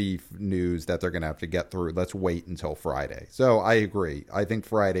 Honest Thief news that they're going to have to get through. Let's wait until Friday. So I agree. I think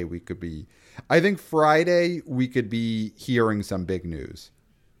Friday we could be hearing some big news.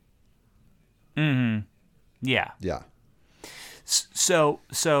 Mm-hmm. Yeah. Yeah. So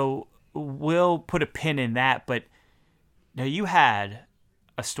we'll put a pin in that. But now you had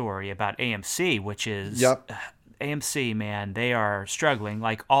a story about AMC, which is AMC, man, they are struggling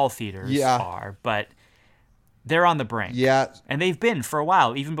like all theaters are, but they're on the brink. Yeah. And they've been for a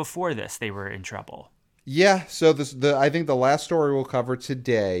while. Even before this, they were in trouble. Yeah. So I think the last story we'll cover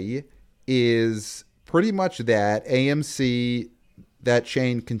today is pretty much that. AMC, that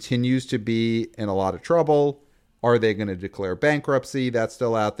chain continues to be in a lot of trouble. Are they going to declare bankruptcy? That's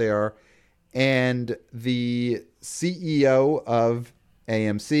still out there. And the CEO of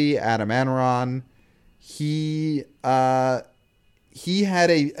AMC, Adam Aron, he he had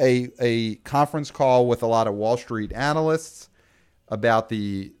a conference call with a lot of Wall Street analysts about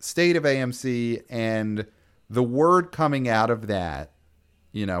the state of AMC, and the word coming out of that,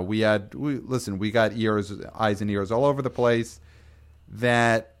 we got eyes and ears all over the place,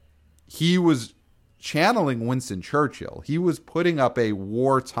 that he was channeling Winston Churchill. He was putting up a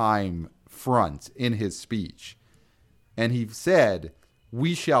wartime front in his speech. And he said,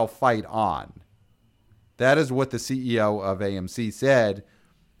 "We shall fight on." That is what the CEO of AMC said.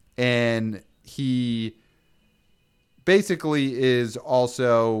 And he basically is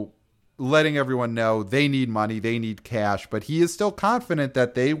also letting everyone know they need money, they need cash, but he is still confident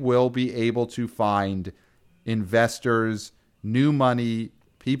that they will be able to find investors, new money,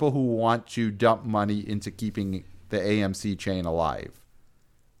 people who want to dump money into keeping the AMC chain alive.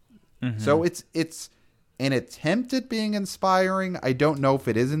 Mm-hmm. So it's an attempt at being inspiring. I don't know if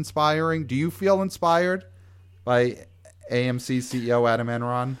it is inspiring. Do you feel inspired by AMC CEO Adam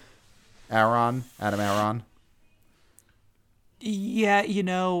Aron? Adam Aron? Yeah,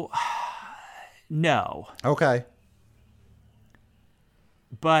 no. Okay.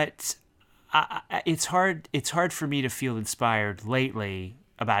 But it's hard for me to feel inspired lately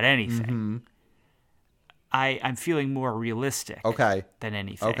about anything. Mm-hmm. I'm feeling more realistic than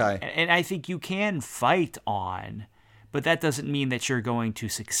anything. Okay. And I think you can fight on, but that doesn't mean that you're going to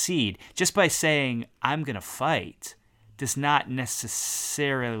succeed. Just by saying, I'm going to fight, does not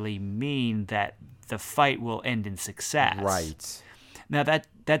necessarily mean that the fight will end in success. Right. Now,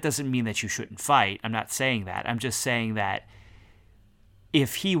 that doesn't mean that you shouldn't fight. I'm not saying that. I'm just saying that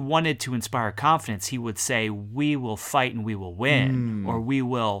if he wanted to inspire confidence, he would say, we will fight and we will win, or we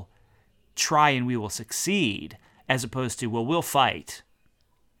will try and we will succeed, as opposed to, well, we'll fight.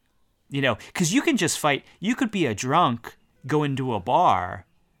 Because you can just fight. You could be a drunk, go into a bar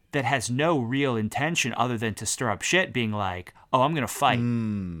that has no real intention other than to stir up shit, being like, oh, I'm going to fight.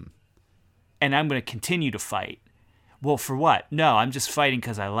 And I'm going to continue to fight. Well, for what? No, I'm just fighting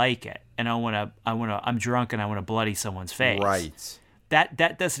because I like it. And I'm drunk and I want to bloody someone's face. Right.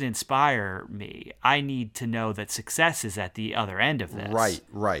 That doesn't inspire me. I need to know that success is at the other end of this.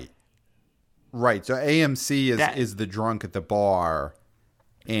 Right. So AMC is the drunk at the bar,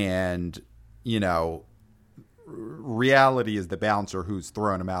 and, reality is the bouncer who's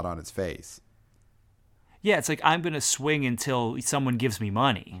throwing him out on his face. Yeah, it's like, I'm going to swing until someone gives me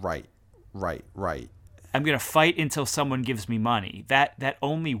money. Right. I'm going to fight until someone gives me money. That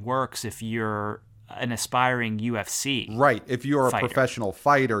only works if you're an aspiring UFC Right. If you're a fighter. professional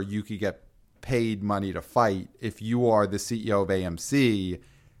fighter, you could get paid money to fight. If you are the CEO of AMC,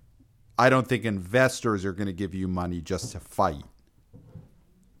 I don't think investors are going to give you money just to fight.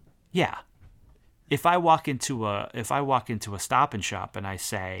 Yeah. If I walk into a Stop and Shop and I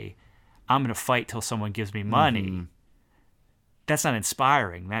say, I'm going to fight till someone gives me money, that's not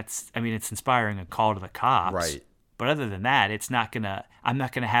inspiring. It's inspiring a call to the cops. Right. But other than that, I'm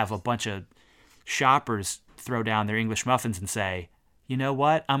not going to have a bunch of shoppers throw down their English muffins and say, you know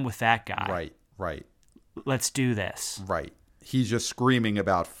what? I'm with that guy. Right. Let's do this. Right. He's just screaming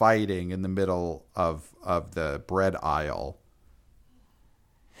about fighting in the middle of the bread aisle.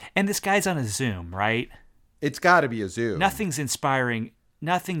 And this guy's on a Zoom, right? It's got to be a Zoom. Nothing's inspiring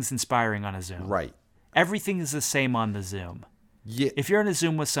on a Zoom. Right. Everything is the same on the Zoom. Yeah. If you're on a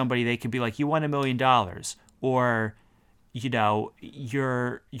Zoom with somebody, they could be like, you won $1 million, or, your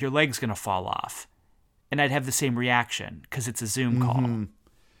leg's going to fall off. And I'd have the same reaction because it's a Zoom call.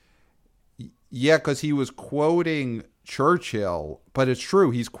 Yeah, because he was quoting Churchill, but it's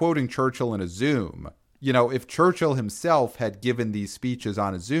true. He's quoting Churchill in a Zoom. If Churchill himself had given these speeches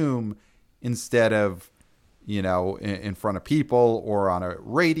on a Zoom instead of, in front of people or on a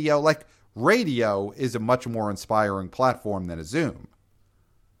radio, like radio is a much more inspiring platform than a Zoom.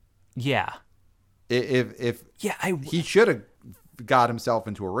 Yeah. He should have got himself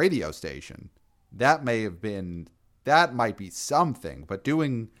into a radio station. That might be something, but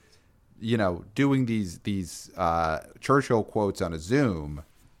doing these Churchill quotes on a Zoom,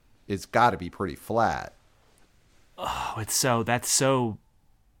 it's got to be pretty flat. Oh, that's so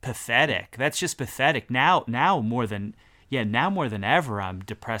pathetic. That's just pathetic. Now more than ever, I'm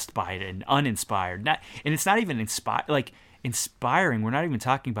depressed by it and uninspired. And it's not even inspiring. We're not even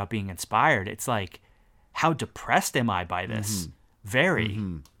talking about being inspired. It's like, how depressed am I by this? Very,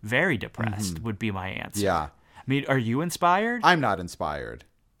 very depressed would be my answer. Yeah. I mean, are you inspired? I'm not inspired.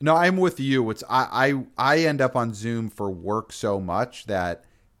 No, I'm with you. It's I end up on Zoom for work so much that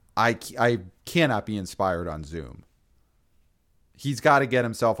I cannot be inspired on Zoom. He's got to get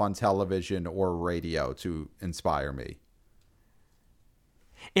himself on television or radio to inspire me.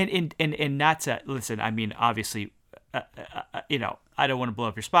 And not to listen. I mean, obviously, I don't want to blow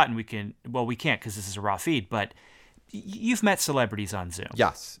up your spot, and we can't because this is a raw feed, but you've met celebrities on Zoom.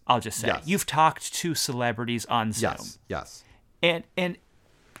 Yes. I'll just say. Yes. You've talked to celebrities on Zoom. Yes. And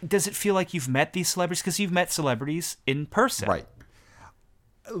does it feel like you've met these celebrities? Because you've met celebrities in person. Right.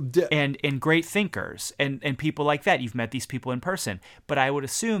 And great thinkers and people like that. You've met these people in person. But I would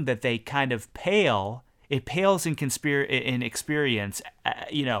assume that they kind of pale. It pales in experience,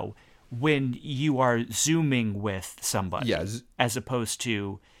 when you are Zooming with somebody. Yes. As opposed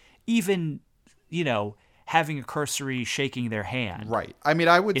to even, having a cursory shaking their hand. Right. I mean,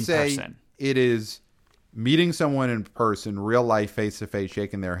 I would say person. It is meeting someone in person, real life, face to face,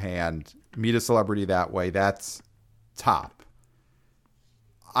 shaking their hand, meet a celebrity that way. That's top.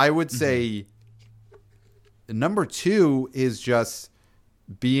 I would say number 2 is just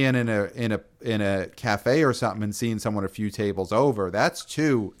being in a cafe or something and seeing someone a few tables over. That's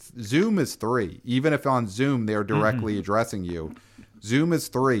 2. Zoom is 3. Even if on Zoom they're directly addressing you, Zoom is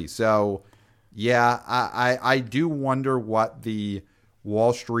 3. So yeah, I do wonder what the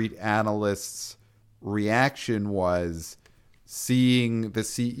Wall Street analysts' reaction was seeing the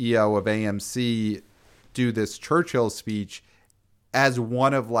CEO of AMC do this Churchill speech as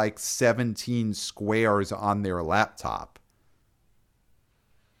one of like 17 squares on their laptop.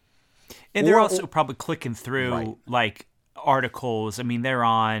 And they're also probably clicking through like articles. I mean, they're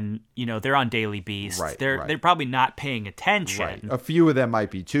on Daily Beast. Right, they're probably not paying attention. Right. A few of them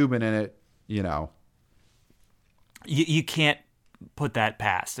might be tubing in it, You can't put that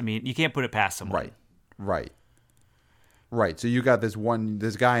past. I mean, you can't put it past someone. Right. So you got this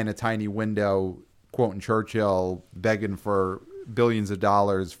guy in a tiny window quoting Churchill, begging for billions of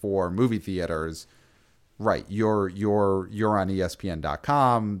dollars for movie theaters. Right. You're on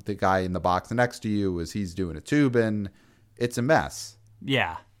ESPN.com. The guy in the box next to you he's doing a tubing. It's a mess.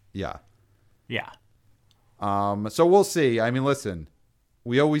 Yeah. So we'll see. I mean, listen,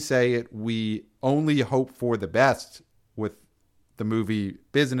 we always say it. We only hope for the best with the movie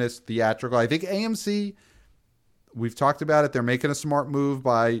business, theatrical. I think AMC, we've talked about it. They're making a smart move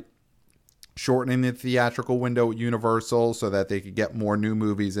by shortening the theatrical window at Universal so that they could get more new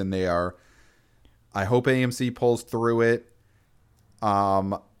movies in there. I hope AMC pulls through it.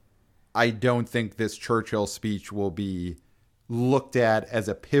 I don't think this Churchill speech will be looked at as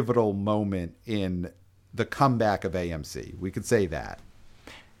a pivotal moment in the comeback of AMC. We could say that.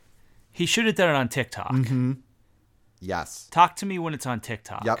 He should have done it on TikTok. Mm-hmm. Yes. Talk to me when it's on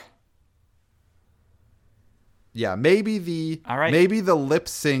TikTok. Yep. Yeah, maybe the lip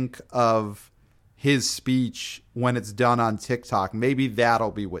sync of his speech when it's done on TikTok, maybe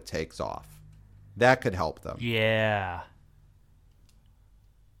that'll be what takes off. That could help them. Yeah.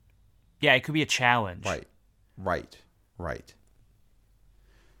 Yeah, it could be a challenge. Right.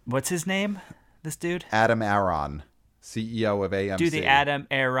 What's his name? This dude? Adam Aron, CEO of AMC. Do the Adam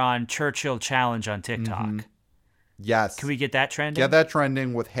Aron Churchill challenge on TikTok. Mm-hmm. Yes. Can we get that trending? Get that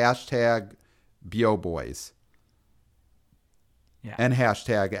trending with hashtag BioBoys. Yeah. And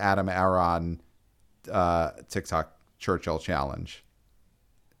hashtag Adam Aron TikTok Churchill challenge.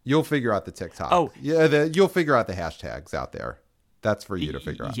 You'll figure out the TikTok. Oh. Yeah, you'll figure out the hashtags out there. That's for you to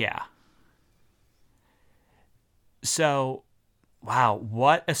figure out. Yeah. So, wow,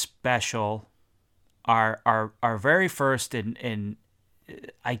 what a special. Our very first and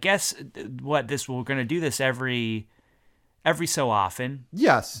I guess we're going to do this every so often.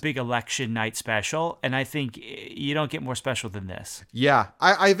 Yes. Big election night special, and I think you don't get more special than this. Yeah,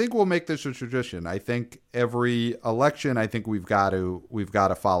 I think we'll make this a tradition. I think every election, I think we've got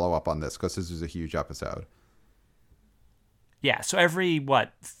to follow up on this because this is a huge episode. Yeah, so every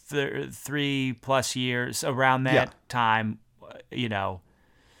 3+ years around that time,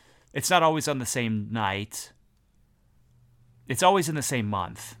 it's not always on the same night. It's always in the same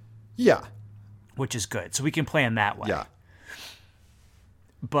month. Yeah. Which is good. So we can plan that way. Yeah.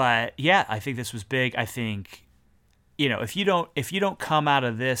 But yeah, I think this was big. I think, if you don't come out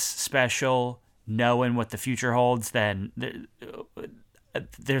of this special knowing what the future holds, then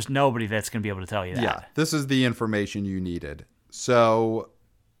there's nobody that's going to be able to tell you that. Yeah. This is the information you needed. So,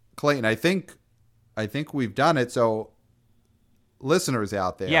 Clayton, I think we've done it. So, listeners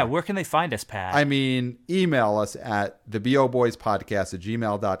out there. Yeah, where can they find us, Pat? I mean, email us at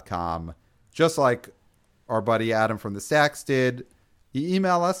theboboyspodcast@gmail.com. Just like our buddy Adam from the Stacks did. You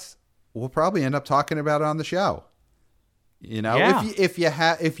email us, we'll probably end up talking about it on the show. Yeah.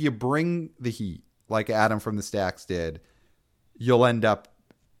 If you bring the heat like Adam from the Stacks did, you'll end up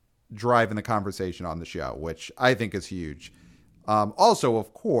driving the conversation on the show, which I think is huge. Also,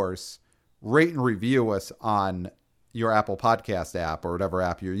 of course, rate and review us on your Apple Podcast app or whatever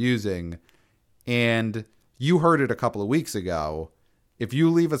app you're using. And you heard it a couple of weeks ago. If you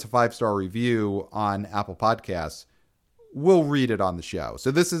leave us a 5-star review on Apple Podcasts, we'll read it on the show.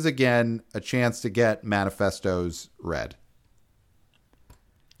 So this is, again, a chance to get manifestos read.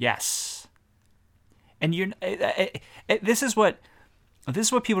 Yes. And this is what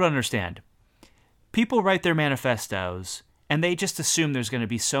people don't understand. People write their manifestos, and they just assume there's going to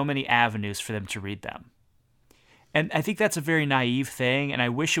be so many avenues for them to read them. And I think that's a very naive thing, and I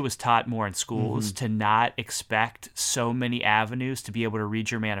wish it was taught more in schools to not expect so many avenues to be able to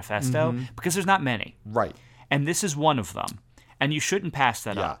read your manifesto, because there's not many. Right. And this is one of them. And you shouldn't pass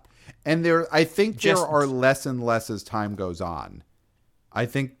that up. And I think there are less and less as time goes on. I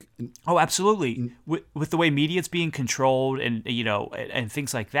think. Oh, absolutely. With the way media's being controlled and, and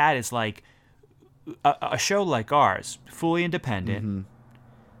things like that, it's like a show like ours, fully independent,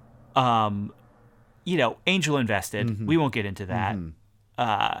 angel invested. We won't get into that.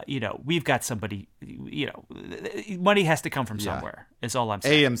 We've got somebody, money has to come from somewhere, is all I'm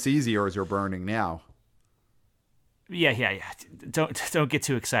saying. AMC's ears are burning now. Yeah. Don't get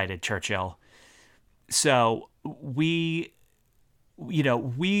too excited, Churchill. So we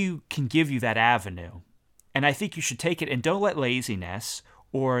can give you that avenue, and I think you should take it, and don't let laziness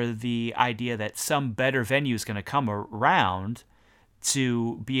or the idea that some better venue is going to come around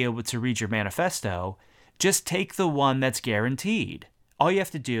to be able to read your manifesto. Just take the one that's guaranteed. All you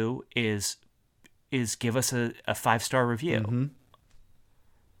have to do is give us a 5-star review.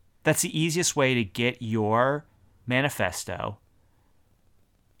 That's the easiest way to get your manifesto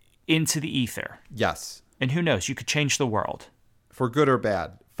into the ether. Yes. And who knows, you could change the world. For good or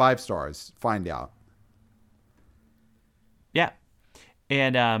bad. 5 stars. Find out. Yeah.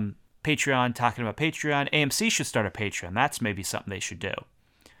 And Patreon, talking about Patreon, AMC should start a Patreon. That's maybe something they should do.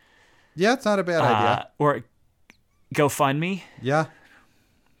 Yeah, it's not a bad idea. Or GoFundMe. Yeah.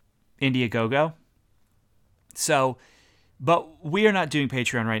 Indiegogo. So, but we are not doing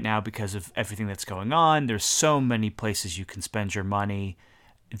Patreon right now because of everything that's going on. There's so many places you can spend your money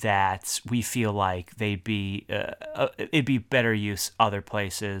that we feel like it'd be better use other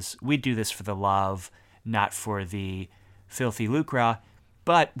places. We do this for the love, not for the filthy lucre.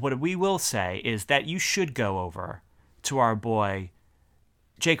 But what we will say is that you should go over to our boy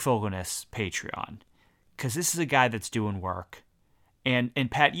Jake Fogelness Patreon, because this is a guy that's doing work. And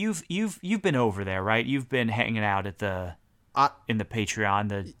Pat, you've been over there, right? You've been hanging out at in the Patreon,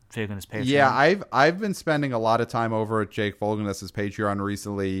 the Fogelness Patreon. Yeah, I've been spending a lot of time over at Jake Fogelness's Patreon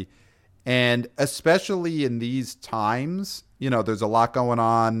recently, and especially in these times, there's a lot going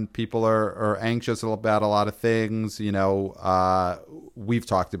on. People are anxious about a lot of things. We've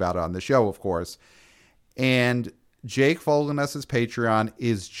talked about it on the show, of course. And Jake Fogelness's Patreon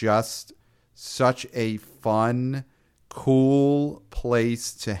is just such a fun, cool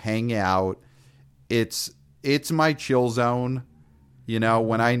place to hang out. It's my chill zone.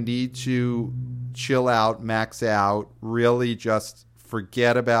 When I need to chill out, max out, really just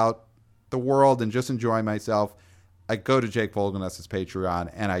forget about the world and just enjoy myself, I go to Jake Fogelness's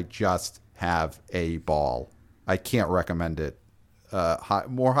Patreon and I just have a ball. I can't recommend it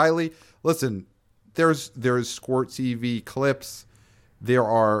more highly. Listen, there's Squirt TV clips, there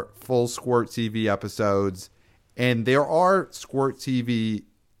are full Squirt TV episodes, and there are Squirt TV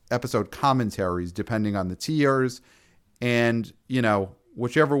episode commentaries depending on the tiers. And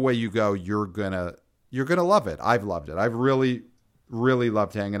whichever way you go, you're gonna love it. I've loved it. I've really, really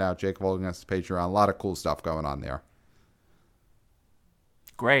loved hanging out Jake Fogelness's Patreon. A lot of cool stuff going on there.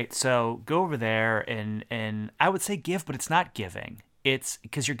 Great. So go over there and I would say give, but it's not giving. It's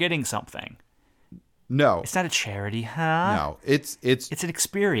because you're getting something. No, it's not a charity, huh? No, it's an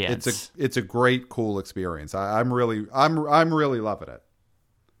experience. It's a great, cool experience. I'm really loving it.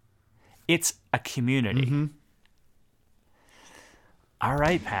 It's a community. All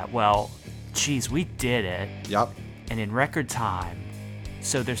right, Pat. Well, geez, we did it. Yep. And in record time.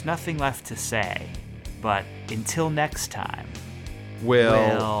 So there's nothing left to say. But until next time,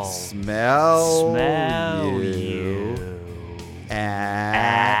 we'll smell you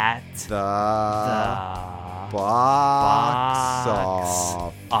at the box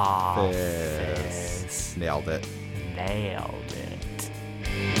office. Nailed it.